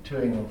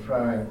toing and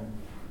froing,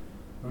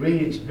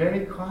 reads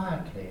very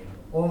quietly,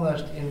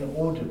 almost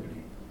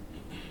inaudibly,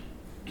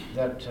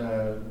 that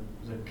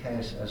the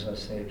case, as I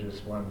said,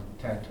 is one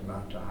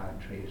tantamount to high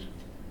treason,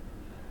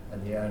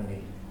 and the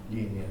only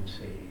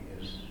leniency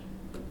is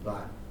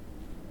life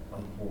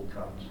on 4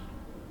 counts.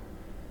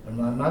 And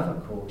my mother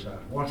calls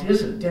out, "What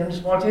is it,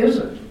 Dennis, what is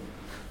it?"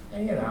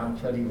 And you know, I'm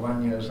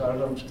 31 years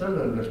old, I'm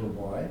still a little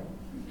boy.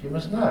 She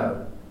must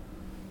know.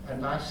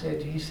 And I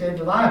said, he said,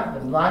 life,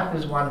 and life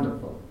is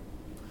wonderful.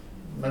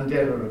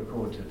 Mandela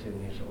records it in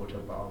his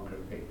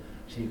autobiography,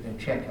 so you can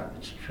check up,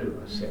 it's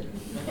true, I said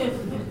it.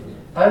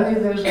 Only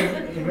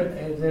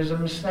there's a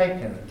mistake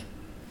in it.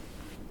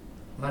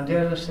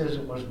 Mandela says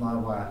it was my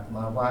wife.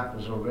 My wife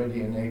was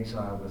already in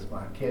exile with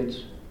my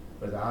kids,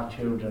 with our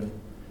children,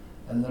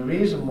 and the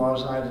reason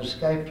was I'd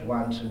escaped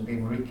once and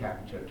been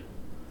recaptured.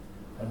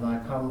 And my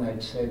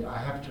comrade said, I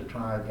have to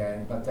try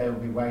again, but they'll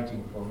be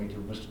waiting for me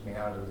to whisk me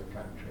out of the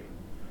country.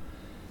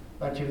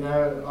 But you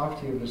know,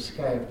 after you've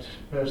escaped,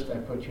 first they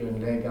put you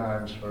in leg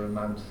irons for a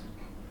month,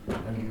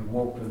 and you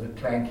walk with a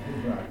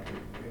clanking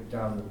like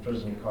down the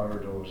prison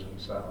corridors and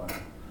so on.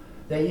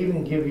 They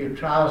even give you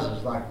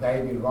trousers like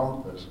baby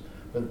rompers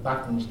with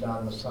buttons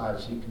down the side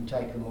so you can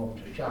take them off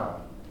to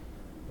shower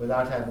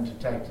without having to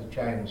take the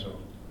chains off.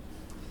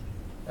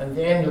 At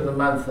the end of the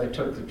month they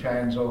took the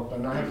chains off,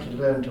 and I had to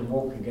learn to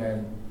walk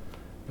again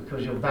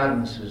because your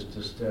balance is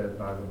disturbed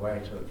by the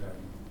weight of them.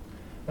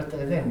 But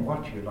they then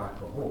watch you like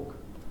a hawk.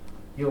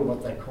 You're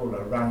what they call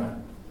a runner.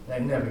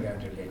 They're never going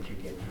to let you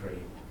get free.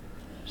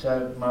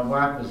 So my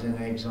wife was in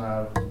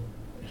exile.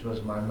 It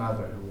was my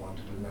mother who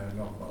wanted to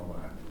know, not my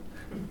wife.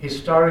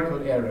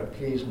 Historical error,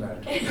 please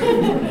note.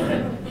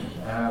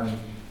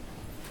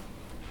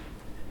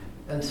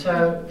 And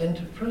so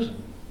into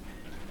prison.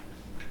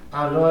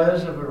 Our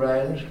lawyers have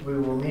arranged we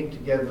will meet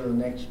together the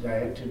next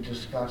day to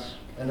discuss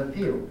an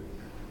appeal.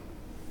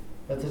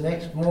 But the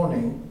next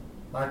morning,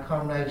 my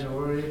comrades have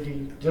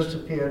already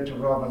disappeared to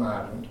Robben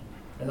Island,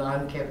 and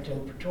I'm kept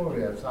in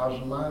Pretoria,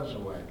 1,000 miles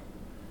away,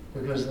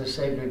 because there's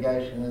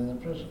segregation in the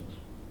prisons.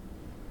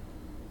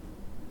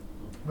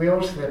 We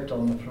all slept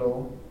on the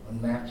floor,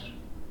 on mats,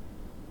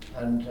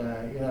 and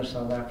you know,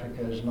 South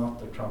Africa is not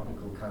the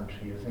tropical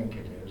country you think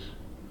it is.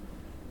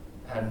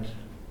 And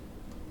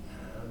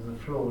the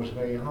floor was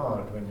very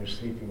hard when you're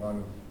sleeping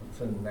on a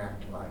thin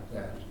mat like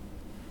that.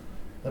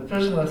 The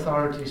prison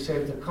authority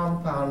said the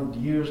compound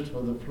used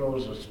for the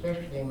floors was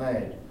specially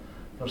made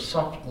for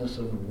softness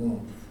and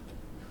warmth.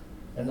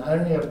 And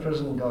only a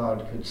prison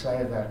guard could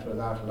say that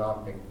without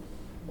laughing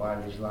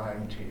while he's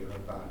lying to you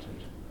about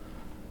it.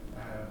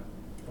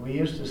 We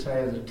used to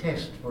say the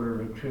test for a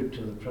recruit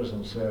to the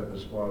prison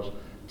service was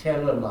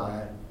tell a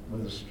lie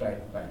with a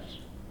straight face.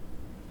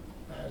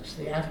 It's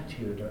the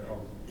attitude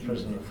of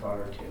prison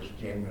authorities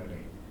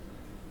generally.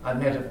 I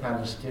met a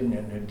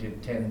Palestinian who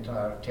did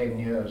 10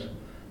 years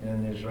in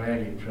an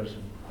Israeli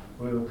prison.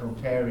 We were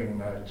comparing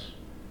notes,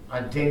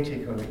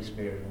 identical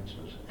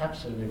experiences,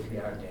 absolutely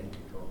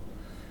identical.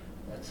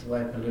 That's the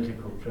way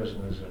political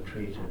prisoners are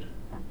treated.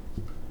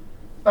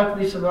 But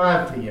we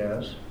survived the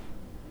years.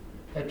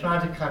 They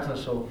tried to cut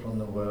us off from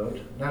the world,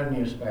 no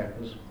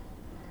newspapers,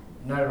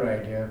 no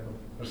radio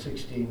for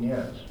 16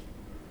 years.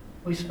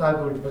 We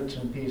smuggled bits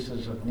and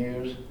pieces of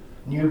news.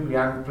 New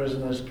young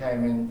prisoners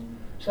came in,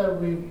 so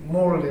we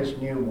more or less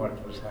knew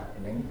what was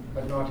happening,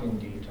 but not in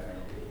detail.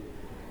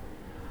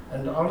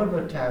 And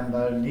Oliver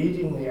Tambo,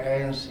 leading the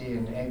ANC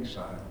in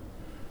exile,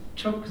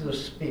 took the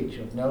speech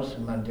of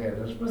Nelson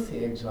Mandela's with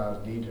the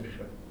exiled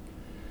leadership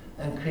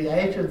and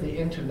created the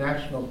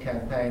international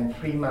campaign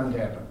Free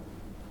Mandela.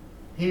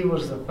 He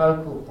was the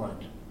focal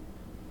point.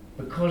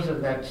 Because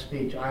of that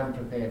speech, I'm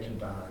prepared to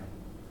die.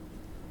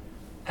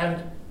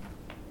 And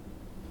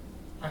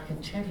I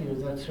can tell you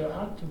that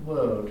throughout the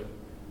world,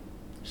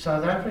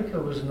 South Africa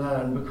was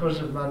known because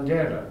of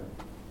Mandela,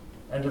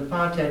 and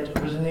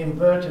apartheid was an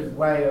inverted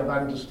way of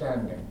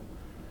understanding.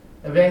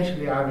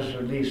 Eventually I was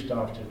released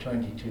after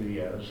 22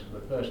 years, the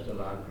first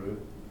allowed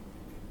group.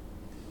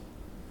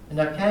 And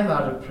I came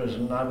out of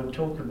prison and I would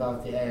talk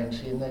about the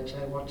ANC and they'd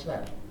say, what's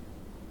that?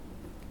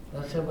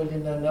 And I said, well, you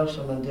know,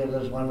 Nelson Mandela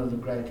is one of the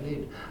great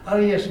leaders. Oh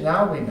yes,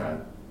 now we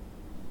know.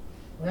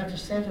 We had to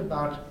set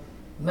about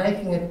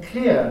making it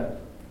clear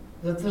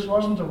that this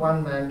wasn't a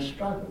one-man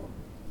struggle.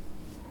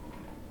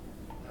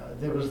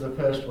 There was the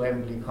first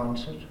Wembley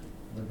concert,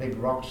 the big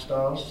rock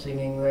stars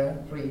singing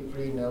there, free,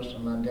 free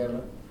Nelson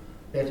Mandela.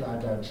 Bet I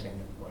don't sing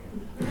it for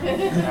you.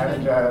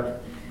 And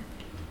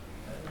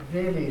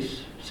really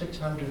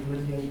 600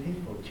 million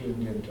people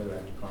tuned into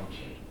that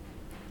concert.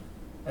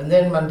 And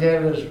then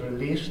Mandela is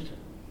released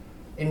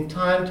in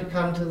time to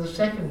come to the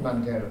second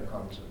Mandela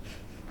concert.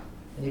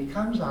 And he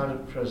comes out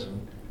of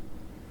prison,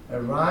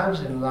 arrives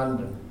in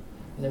London.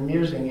 An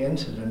amusing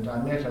incident,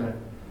 I met a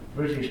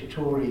British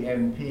Tory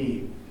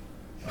MP,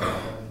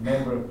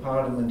 Member of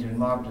Parliament in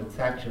Margaret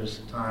Thatcher's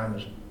time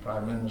as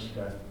Prime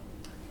Minister.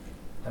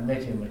 I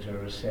met him at a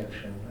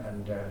reception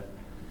and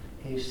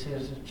he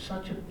says, it's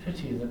such a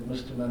pity that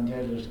Mr.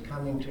 Mandela is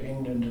coming to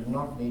England and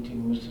not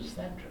meeting Mrs.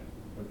 Thatcher,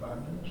 the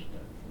Prime Minister.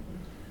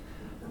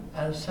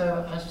 And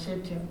so I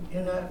said to him,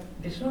 you know,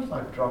 it's not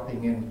like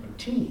dropping in for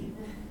tea.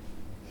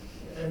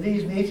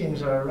 These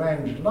meetings are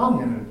arranged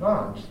long in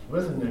advance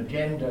with an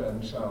agenda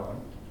and so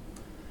on.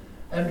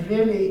 And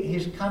really,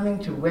 he's coming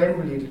to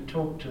Wembley to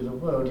talk to the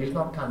world. He's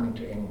not coming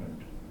to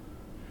England.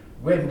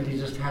 Wembley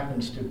just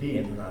happens to be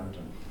in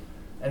London,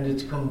 and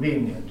it's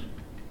convenient.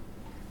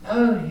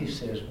 Oh, he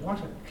says, what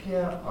a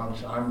clear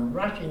answer. I'm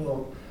rushing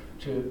off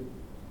to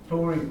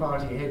Tory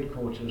party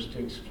headquarters to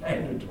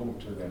explain and talk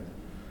to them.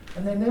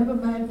 And they never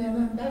made me an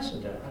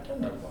ambassador. I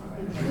don't know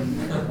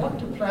why. What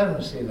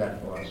diplomacy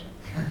that was.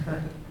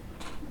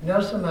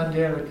 Nelson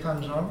Mandela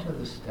comes onto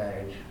the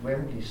stage,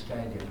 Wembley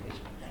Stadium is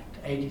packed,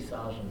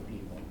 80,000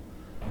 people,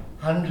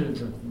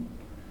 hundreds of,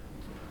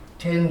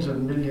 tens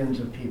of millions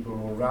of people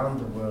all around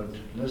the world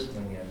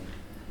listening in.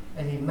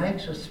 And he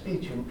makes a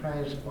speech in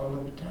praise of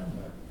Oliver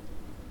Tambo,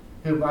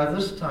 who by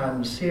this time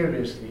was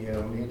seriously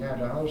ill. He'd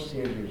had a whole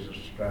series of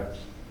strokes.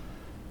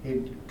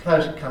 He'd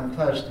come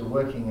close to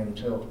working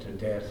himself to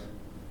death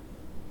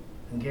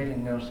and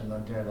getting Nelson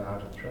Mandela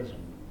out of prison,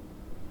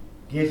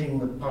 getting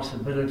the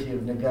possibility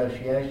of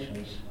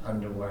negotiations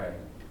underway,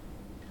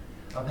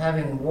 of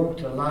having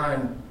walked a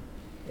line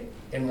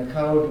in the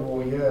Cold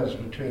War years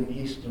between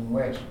East and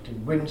West to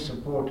win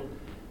support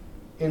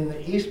in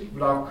the East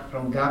Bloc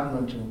from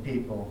government and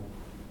people,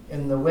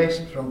 in the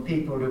West from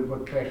people who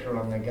put pressure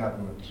on the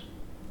governments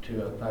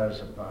to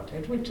oppose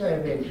apartheid, which they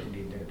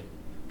eventually did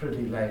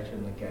pretty late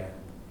in the game.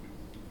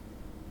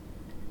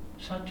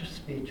 Such a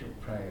speech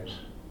of praise.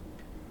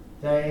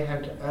 They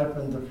had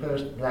opened the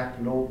first black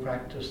law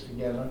practice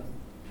together.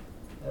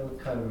 They were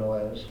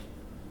co-lawyers.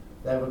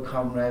 They were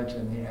comrades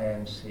in the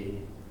ANC.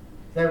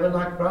 They were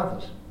like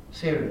brothers,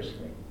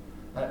 seriously.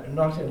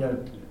 Not in a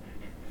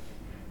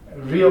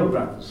real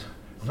brothers,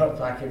 not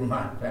like in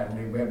my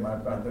family where my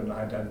brother and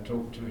I don't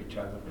talk to each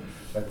other,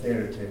 but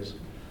there it is.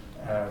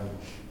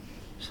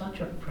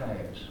 Such a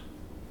praise,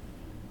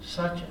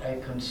 such a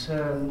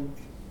concern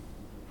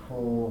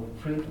for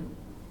freedom.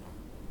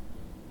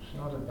 It's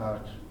not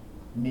about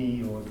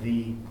me or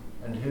thee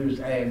and whose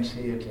ANC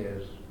it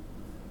is.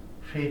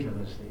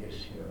 Freedom is the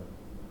issue.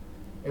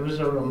 It was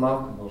a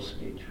remarkable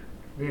speech,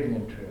 really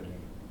and truly.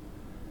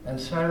 And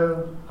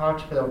so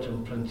heartfelt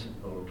and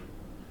principled.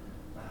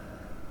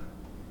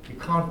 You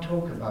can't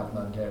talk about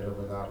Mandela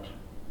without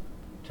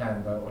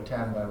Tambo, or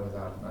Tambo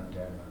without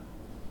Mandela.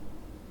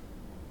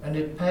 And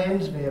it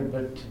pains me a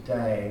bit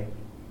today,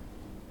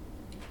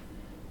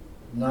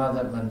 now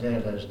that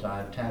Mandela has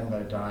died.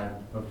 Tambo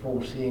died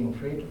before seeing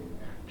freedom,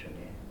 actually,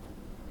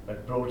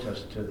 but brought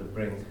us to the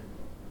brink.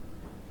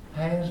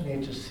 Pains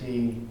me to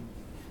see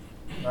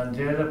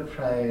Mandela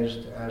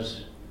praised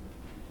as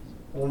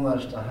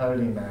almost a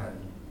holy man,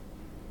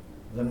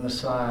 the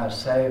Messiah,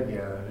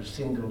 Saviour, who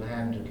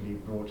single-handedly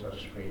brought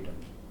us freedom.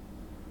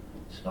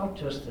 It's not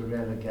just the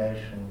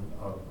relegation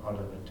of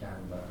Oliver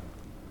Tambo.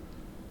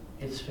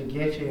 It's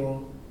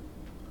forgetting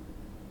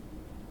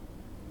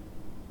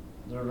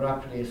the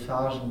roughly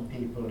 1,000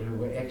 people who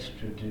were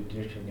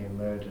extrajudicially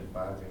murdered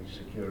by the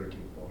security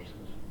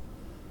forces,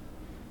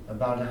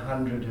 about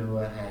 100 who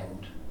were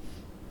hanged,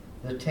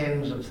 the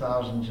tens of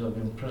thousands of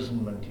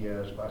imprisonment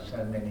years by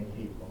so many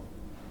people,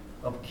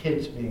 of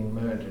kids being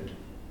murdered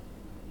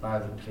by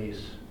the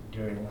police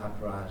during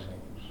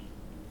uprisings,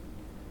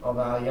 of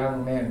our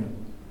young men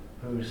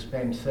who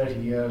spent 30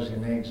 years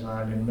in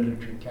exile in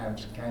military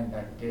camps, came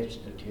back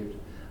destitute,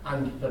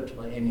 unfit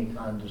for any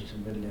kind of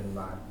civilian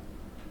life,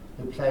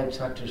 who played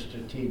such a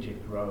strategic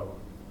role.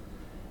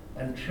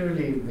 And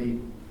truly the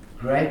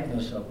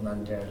greatness of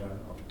Mandela,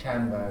 of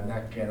Tambo and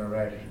that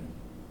generation,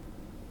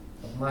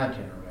 of my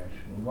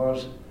generation,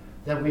 was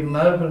that we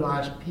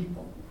mobilized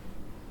people.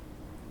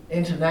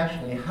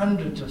 Internationally,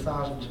 hundreds of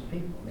thousands of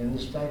people, in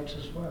the States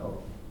as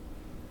well.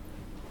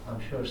 I'm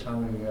sure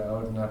some of you are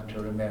old enough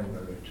to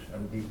remember it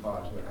and be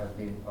part of it, have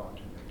been part of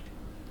it.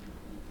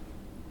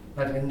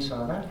 But in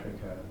South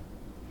Africa,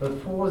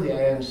 before the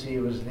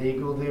ANC was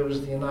legal, there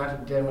was the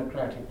United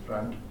Democratic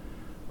Front,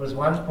 with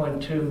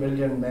 1.2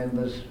 million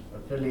members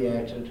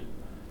affiliated,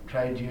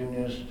 trade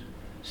unions,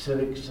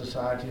 civic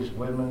societies,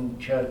 women,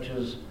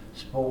 churches,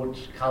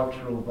 sports,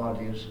 cultural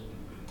bodies,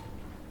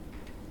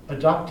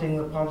 adopting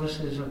the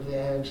policies of the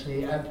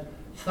ANC, and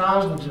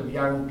thousands of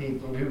young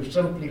people who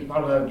simply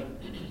followed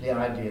the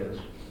ideas.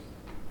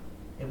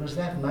 It was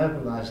that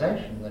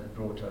mobilization that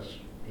brought us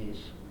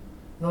peace,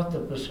 not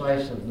the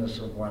persuasiveness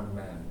of one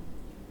man.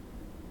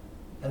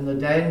 And the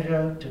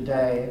danger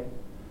today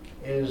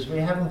is we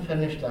haven't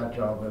finished our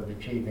job of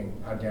achieving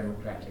our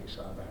democratic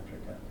South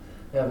Africa.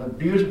 We have a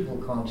beautiful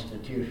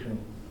constitution,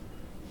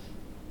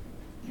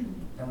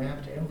 and we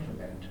have to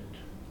implement it.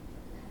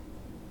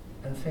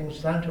 And things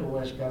don't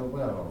always go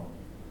well.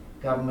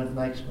 Government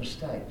makes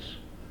mistakes.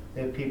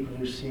 There are people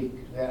who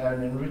seek their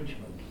own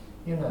enrichment.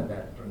 You know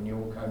that from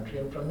your country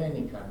and from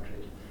many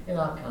countries, in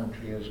our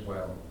country as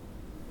well.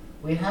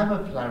 We have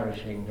a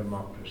flourishing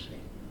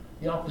democracy.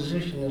 The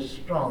opposition is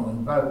strong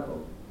and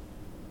vocal,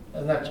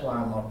 and that's why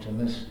I'm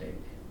optimistic.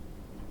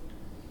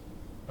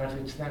 But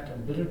it's that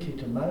ability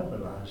to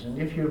mobilize, and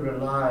if you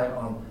rely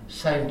on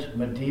Saint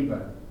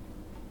Madiba,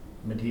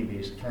 Madiba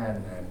is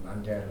clan name,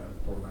 Mandela,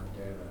 for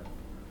Mandela,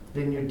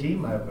 then you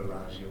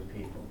demobilize your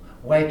people.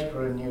 Wait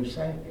for a new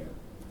savior.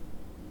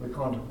 We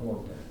can't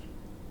afford that.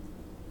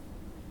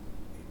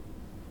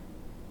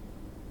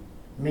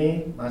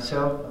 Me,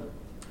 myself,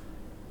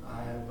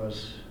 I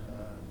was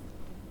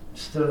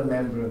still a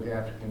member of the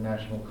African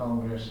National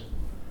Congress.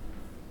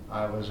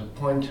 I was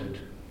appointed,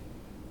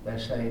 they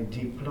say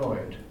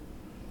deployed,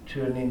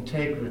 to an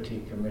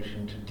integrity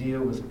commission to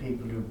deal with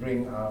people who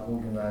bring our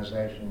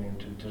organization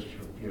into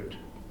disrepute.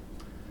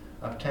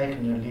 I've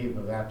taken a leave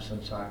of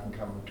absence so I can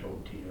come and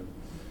talk to you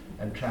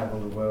and travel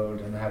the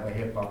world and have a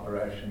hip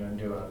operation and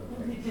do other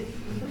things.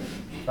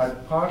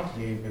 But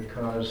partly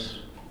because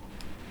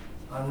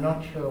I'm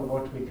not sure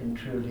what we can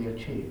truly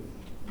achieve.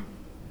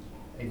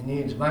 It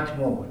needs much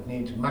more. It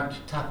needs much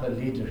tougher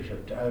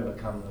leadership to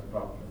overcome the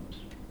problems.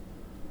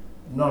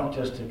 Not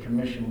just a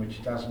commission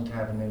which doesn't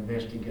have an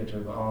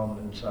investigative arm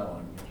and so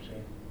on, you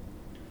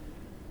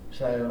see.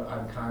 So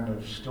I'm kind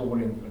of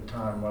stalling for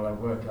time while I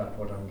work out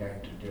what I'm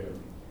going to do.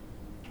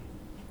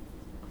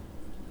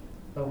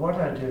 But what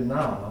I do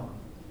now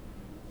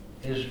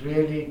is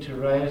really to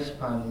raise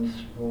funds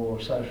for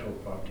social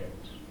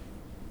projects.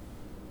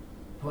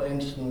 For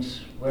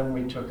instance, when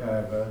we took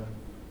over,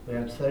 we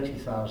had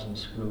 30,000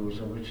 schools,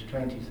 of which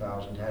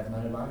 20,000 had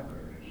no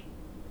libraries.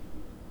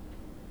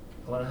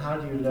 Well, how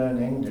do you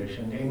learn English?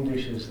 And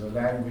English is the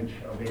language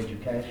of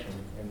education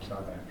in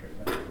South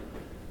Africa,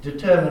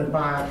 determined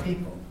by our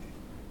people.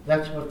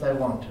 That's what they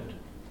wanted.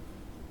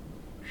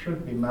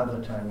 Should be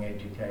mother tongue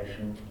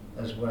education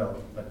as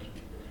well, but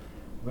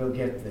we'll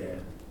get there.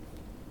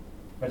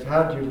 But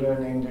how do you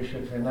learn English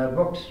if there are no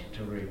books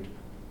to read?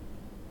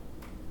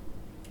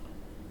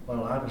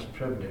 Well, I was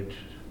privileged.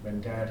 When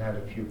Dad had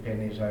a few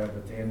pennies over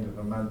at the end of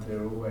the month, there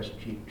were always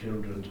cheap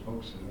children's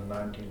books in the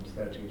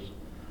 1930s.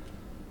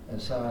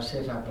 And so I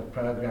set up a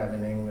program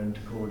in England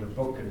called A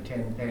Book and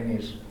 10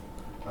 Pennies.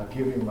 I'll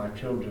give you my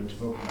children's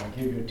book and I'll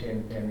give you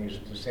 10 pennies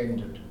to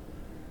send it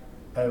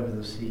over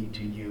the sea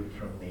to you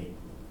from me.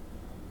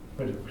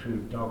 Bit of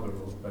crude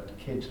doggerel, but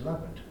kids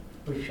love it.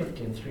 We've shipped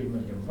in 3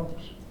 million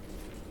books.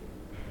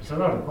 It's a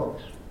lot of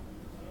books.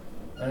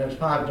 And it's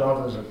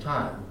 $5 a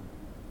time.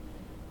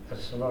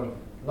 It's a lot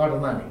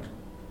of money.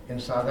 In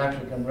South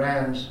African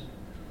rands,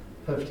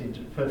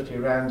 50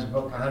 rands a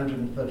book,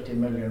 150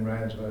 million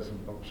rands worth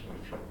of books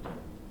we've shipped.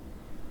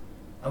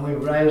 And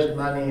we've raised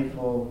money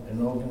for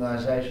an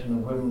organisation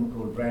of women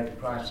called Red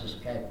Crisis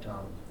Cape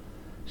Town.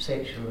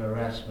 Sexual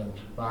harassment,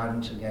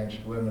 violence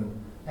against women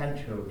and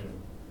children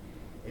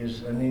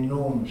is an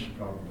enormous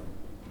problem.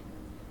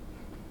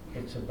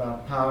 It's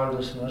about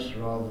powerlessness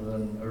rather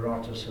than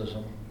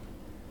eroticism.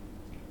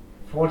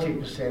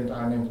 40%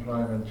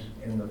 unemployment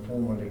in the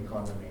formal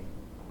economy.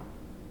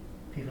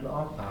 People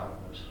are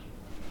powerless.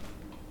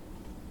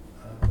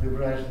 We've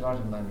raised a lot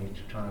of money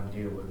to try and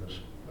deal with this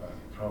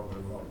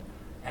problem of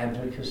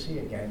advocacy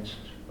against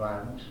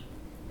violence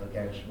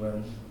against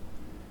women,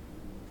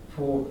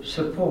 for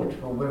support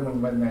for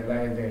women when they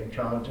lay their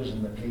charges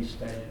in the police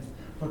station,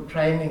 for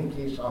training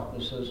police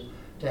officers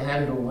to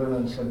handle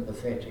women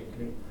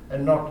sympathetically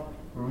and not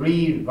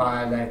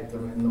re-violate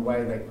them in the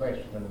way they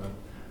question them,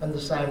 and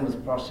the same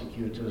with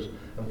prosecutors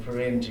and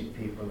forensic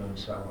people and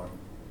so on.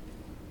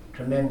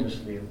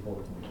 Tremendously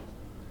important.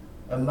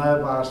 A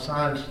mobile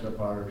science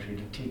laboratory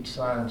to teach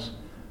science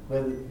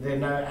where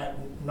there are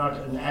not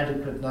an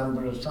adequate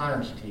number of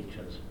science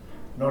teachers,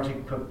 not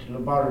equipped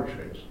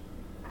laboratories.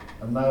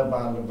 A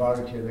mobile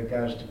laboratory that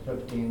goes to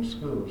 15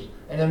 schools.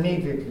 And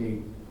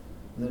immediately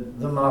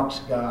the marks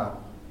go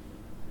up.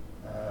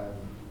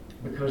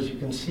 Because you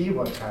can see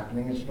what's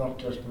happening. It's not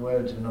just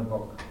words in a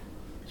book.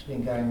 It's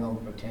been going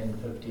on for 10,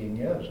 15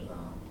 years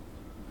now.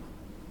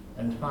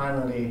 And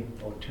finally,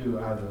 or two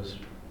others.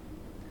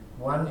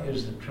 One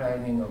is the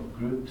training of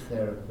group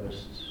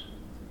therapists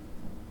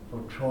for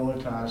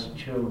traumatized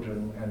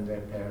children and their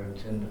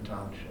parents in the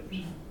townships.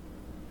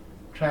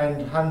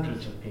 Trained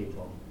hundreds of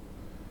people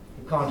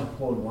You can't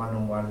afford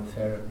one-on-one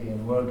therapy.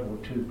 In World War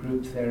II,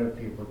 group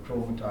therapy for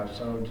traumatized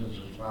soldiers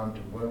was found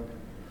to work.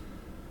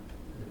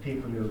 The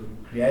people who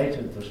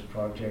created this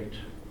project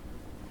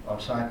are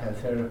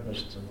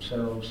psychotherapists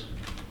themselves.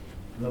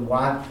 The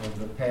wife of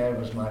the pair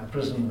was my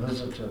prison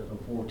visitor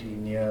for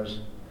 14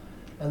 years.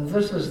 And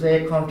this is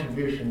their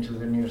contribution to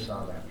the new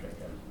South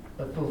Africa,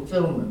 a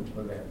fulfillment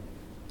for them.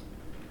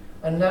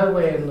 And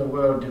nowhere in the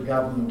world do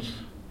governments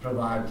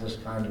provide this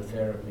kind of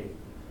therapy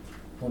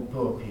for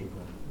poor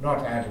people, not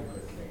adequately.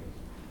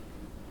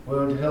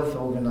 World Health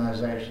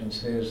Organization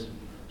says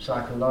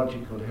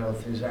psychological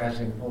health is as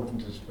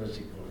important as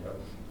physical health.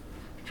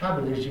 The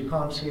trouble is you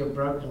can't see a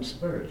broken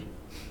spirit,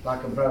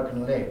 like a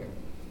broken leg,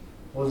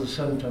 or the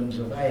symptoms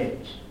of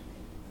AIDS.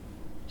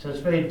 So it's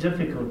very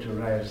difficult to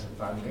raise the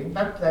funding,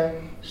 but they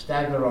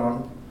stagger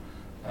on,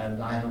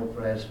 and I help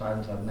raise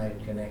funds. I've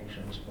made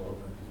connections for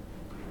them.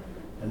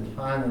 And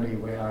finally,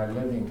 where I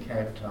live in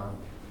Cape Town,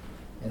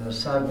 in a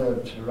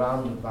suburb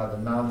surrounded by the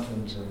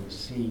mountains and the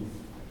sea,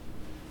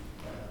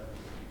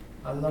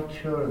 I'm not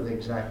sure of the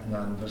exact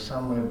number,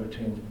 somewhere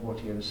between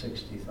 40 and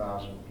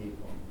 60,000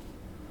 people.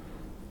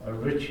 A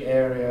rich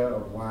area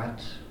of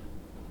whites,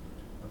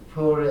 a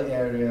poorer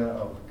area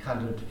of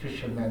coloured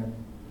fishermen.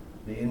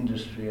 The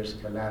industry has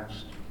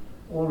collapsed,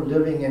 all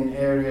living in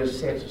areas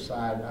set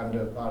aside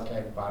under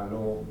apartheid by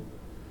law.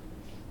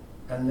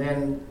 And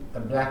then a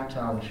black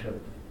township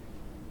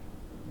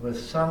with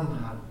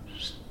some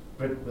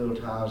brick-built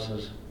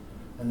houses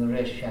and the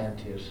rest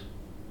shanties.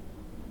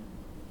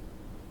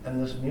 And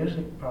this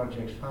music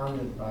project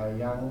founded by a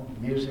young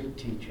music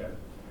teacher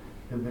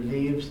who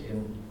believes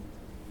in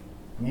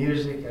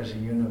music as a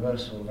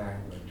universal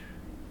language.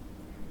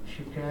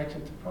 She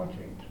created the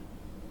project.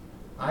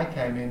 I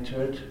came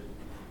into it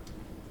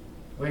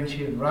when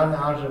she'd run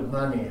out of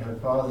money. Her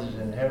father's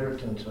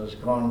inheritance was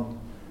gone,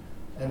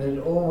 and it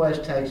always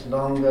takes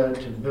longer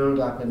to build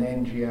up an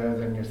NGO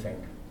than you think.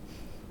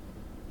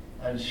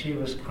 And she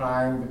was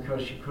crying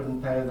because she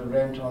couldn't pay the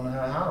rent on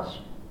her house.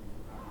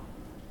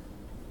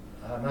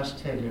 I must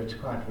tell you, it's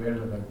quite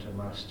relevant to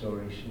my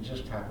story. She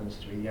just happens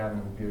to be young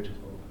and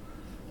beautiful.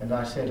 And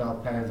I said I'll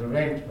pay the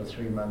rent for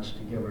 3 months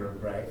to give her a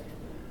break.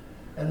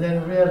 And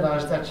then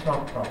realized that's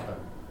not proper,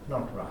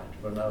 not right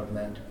for an old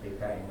man to be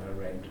paying her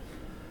rent.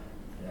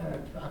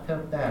 I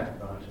felt bad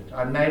about it.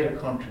 I made a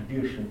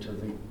contribution to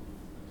the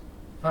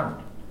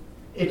fund.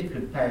 It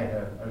could pay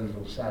her a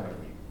little salary.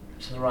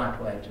 It's the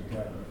right way to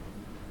go.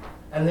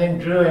 And then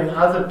drew in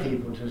other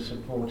people to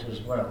support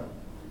as well.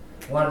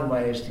 One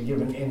way is to give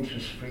an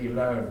interest-free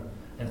loan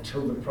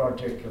until the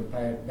project can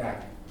pay it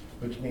back,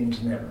 which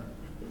means never.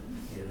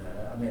 You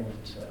know, I mean,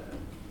 it's,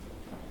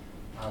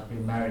 I've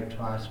been married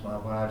twice. My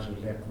wives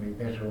have left me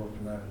better off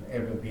than I've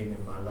ever been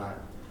in my life.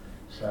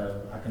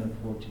 So I can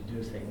afford to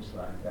do things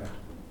like that.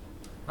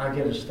 I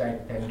get a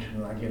state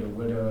pension, I get a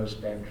widower's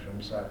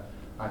pension, so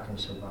I can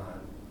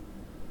survive.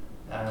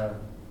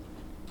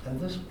 And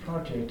this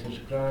project has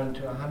grown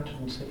to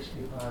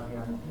 165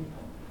 young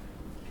people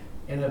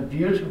in a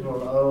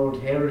beautiful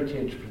old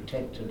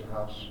heritage-protected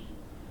house.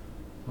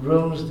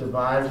 Rooms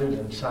divided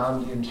and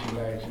sound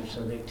insulated,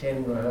 so there are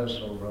 10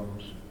 rehearsal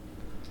rooms.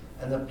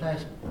 And the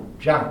place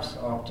jumps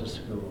after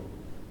school.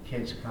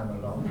 Kids come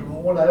along from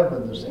all over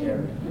this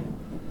area.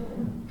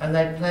 And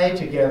they play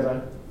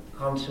together,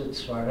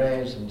 concerts,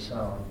 soirees, and so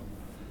on.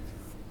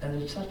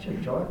 And it's such a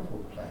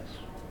joyful place.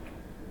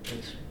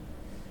 It's,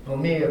 for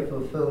me, a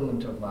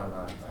fulfillment of my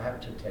life, I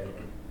have to tell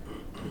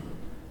you.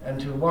 And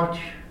to watch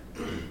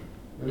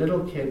the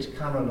little kids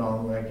come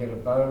along, they get a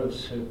bowl of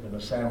soup and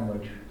a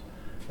sandwich.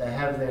 They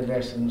have their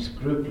lessons,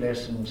 group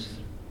lessons,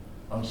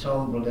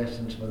 ensemble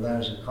lessons for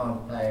those who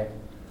can't pay.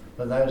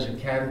 For those who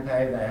can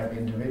pay, they have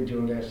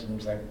individual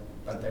lessons,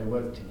 but they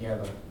work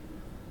together.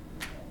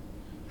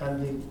 And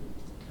the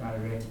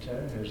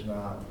director, who's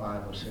now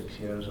 5 or 6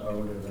 years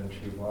older than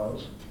she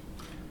was,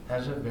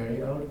 has a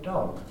very old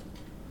dog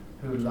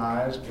who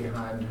lies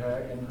behind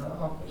her in her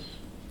office.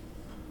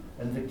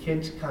 And the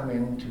kids come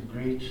in to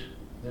greet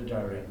the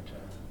director,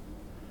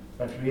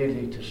 but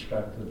really to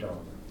stroke the dog.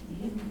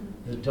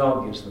 The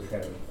dog is the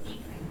therapist.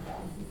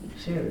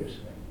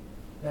 Seriously.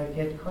 They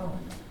get calm.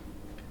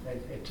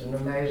 It's an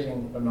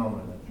amazing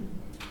phenomenon.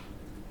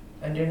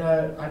 And you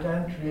know, I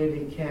don't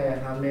really care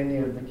how many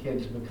of the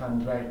kids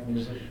become great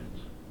musicians.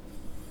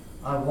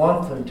 I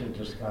want them to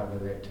discover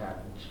their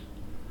talents.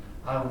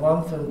 I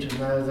want them to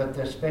know that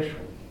they're special.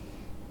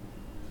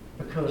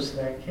 Because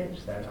they're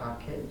kids, they're our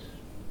kids.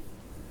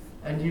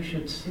 And you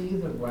should see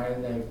the way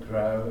they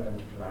grow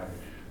and flourish.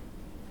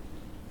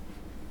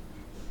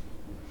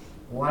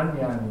 One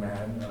young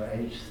man of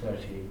age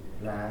 30,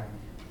 black,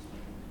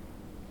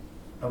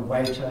 a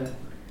waiter,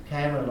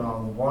 came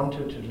along,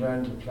 wanted to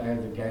learn to play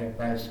the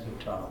bass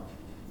guitar.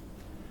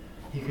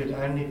 He could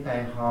only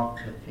pay half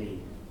the fee.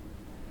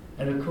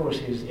 And of course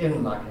he's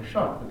in like a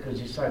shot because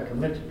he's so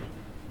committed.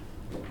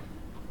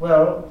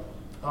 Well,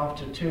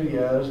 after 2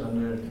 years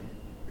under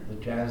the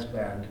jazz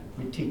band,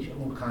 we teach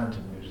all kinds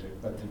of music,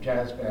 but the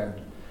jazz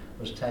band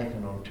was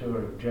taken on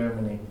tour of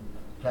Germany,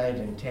 played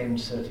in 10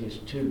 cities,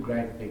 2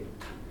 great big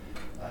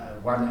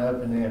one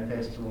open air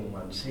festival,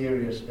 one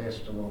serious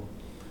festival,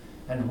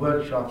 and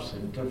workshops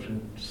in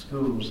different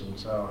schools and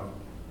so on.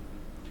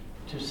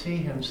 To see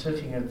him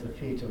sitting at the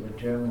feet of a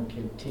German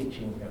kid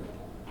teaching him,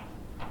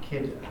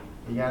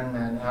 a young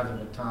man out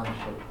of a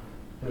township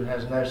who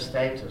has no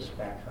status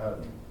back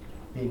home,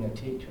 being a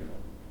teacher.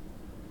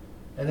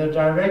 And the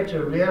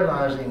director,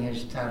 realizing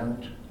his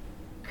talent,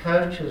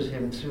 coaches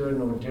him through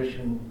an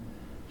audition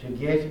to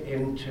get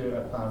into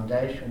a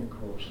foundation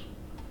course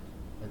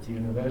at the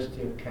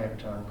University of Cape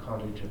Town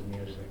College of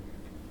Music.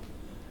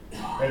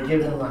 They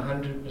give him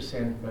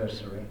 100%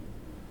 bursary,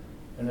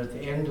 and at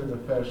the end of the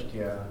first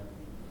year,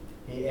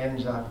 he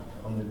ends up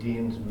on the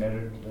Dean's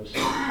Merit List,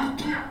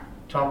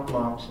 top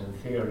marks in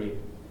theory,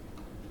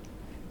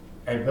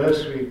 a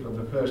bursary for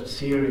the first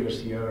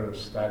serious year of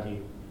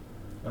study,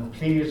 and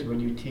please will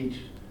you teach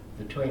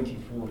the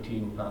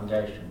 2014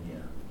 foundation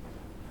year.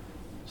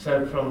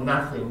 So from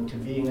nothing to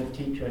being a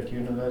teacher at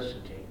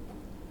university.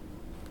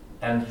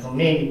 And for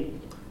me,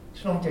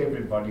 it's not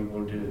everybody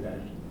will do that,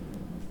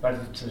 but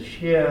it's a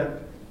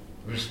sheer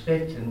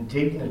respect and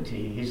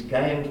dignity he's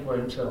gained for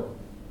himself,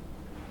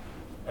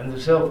 and the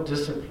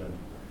self-discipline,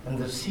 and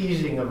the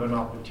seizing of an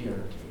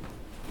opportunity.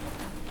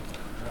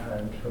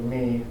 And for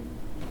me,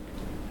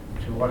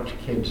 to watch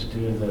kids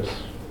do this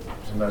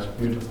is the most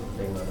beautiful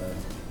thing on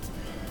earth.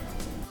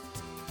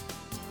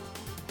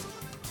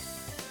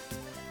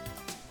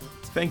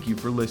 Thank you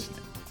for listening,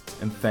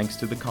 and thanks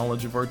to the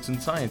College of Arts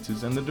and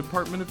Sciences and the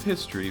Department of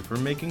History for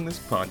making this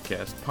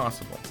podcast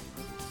possible.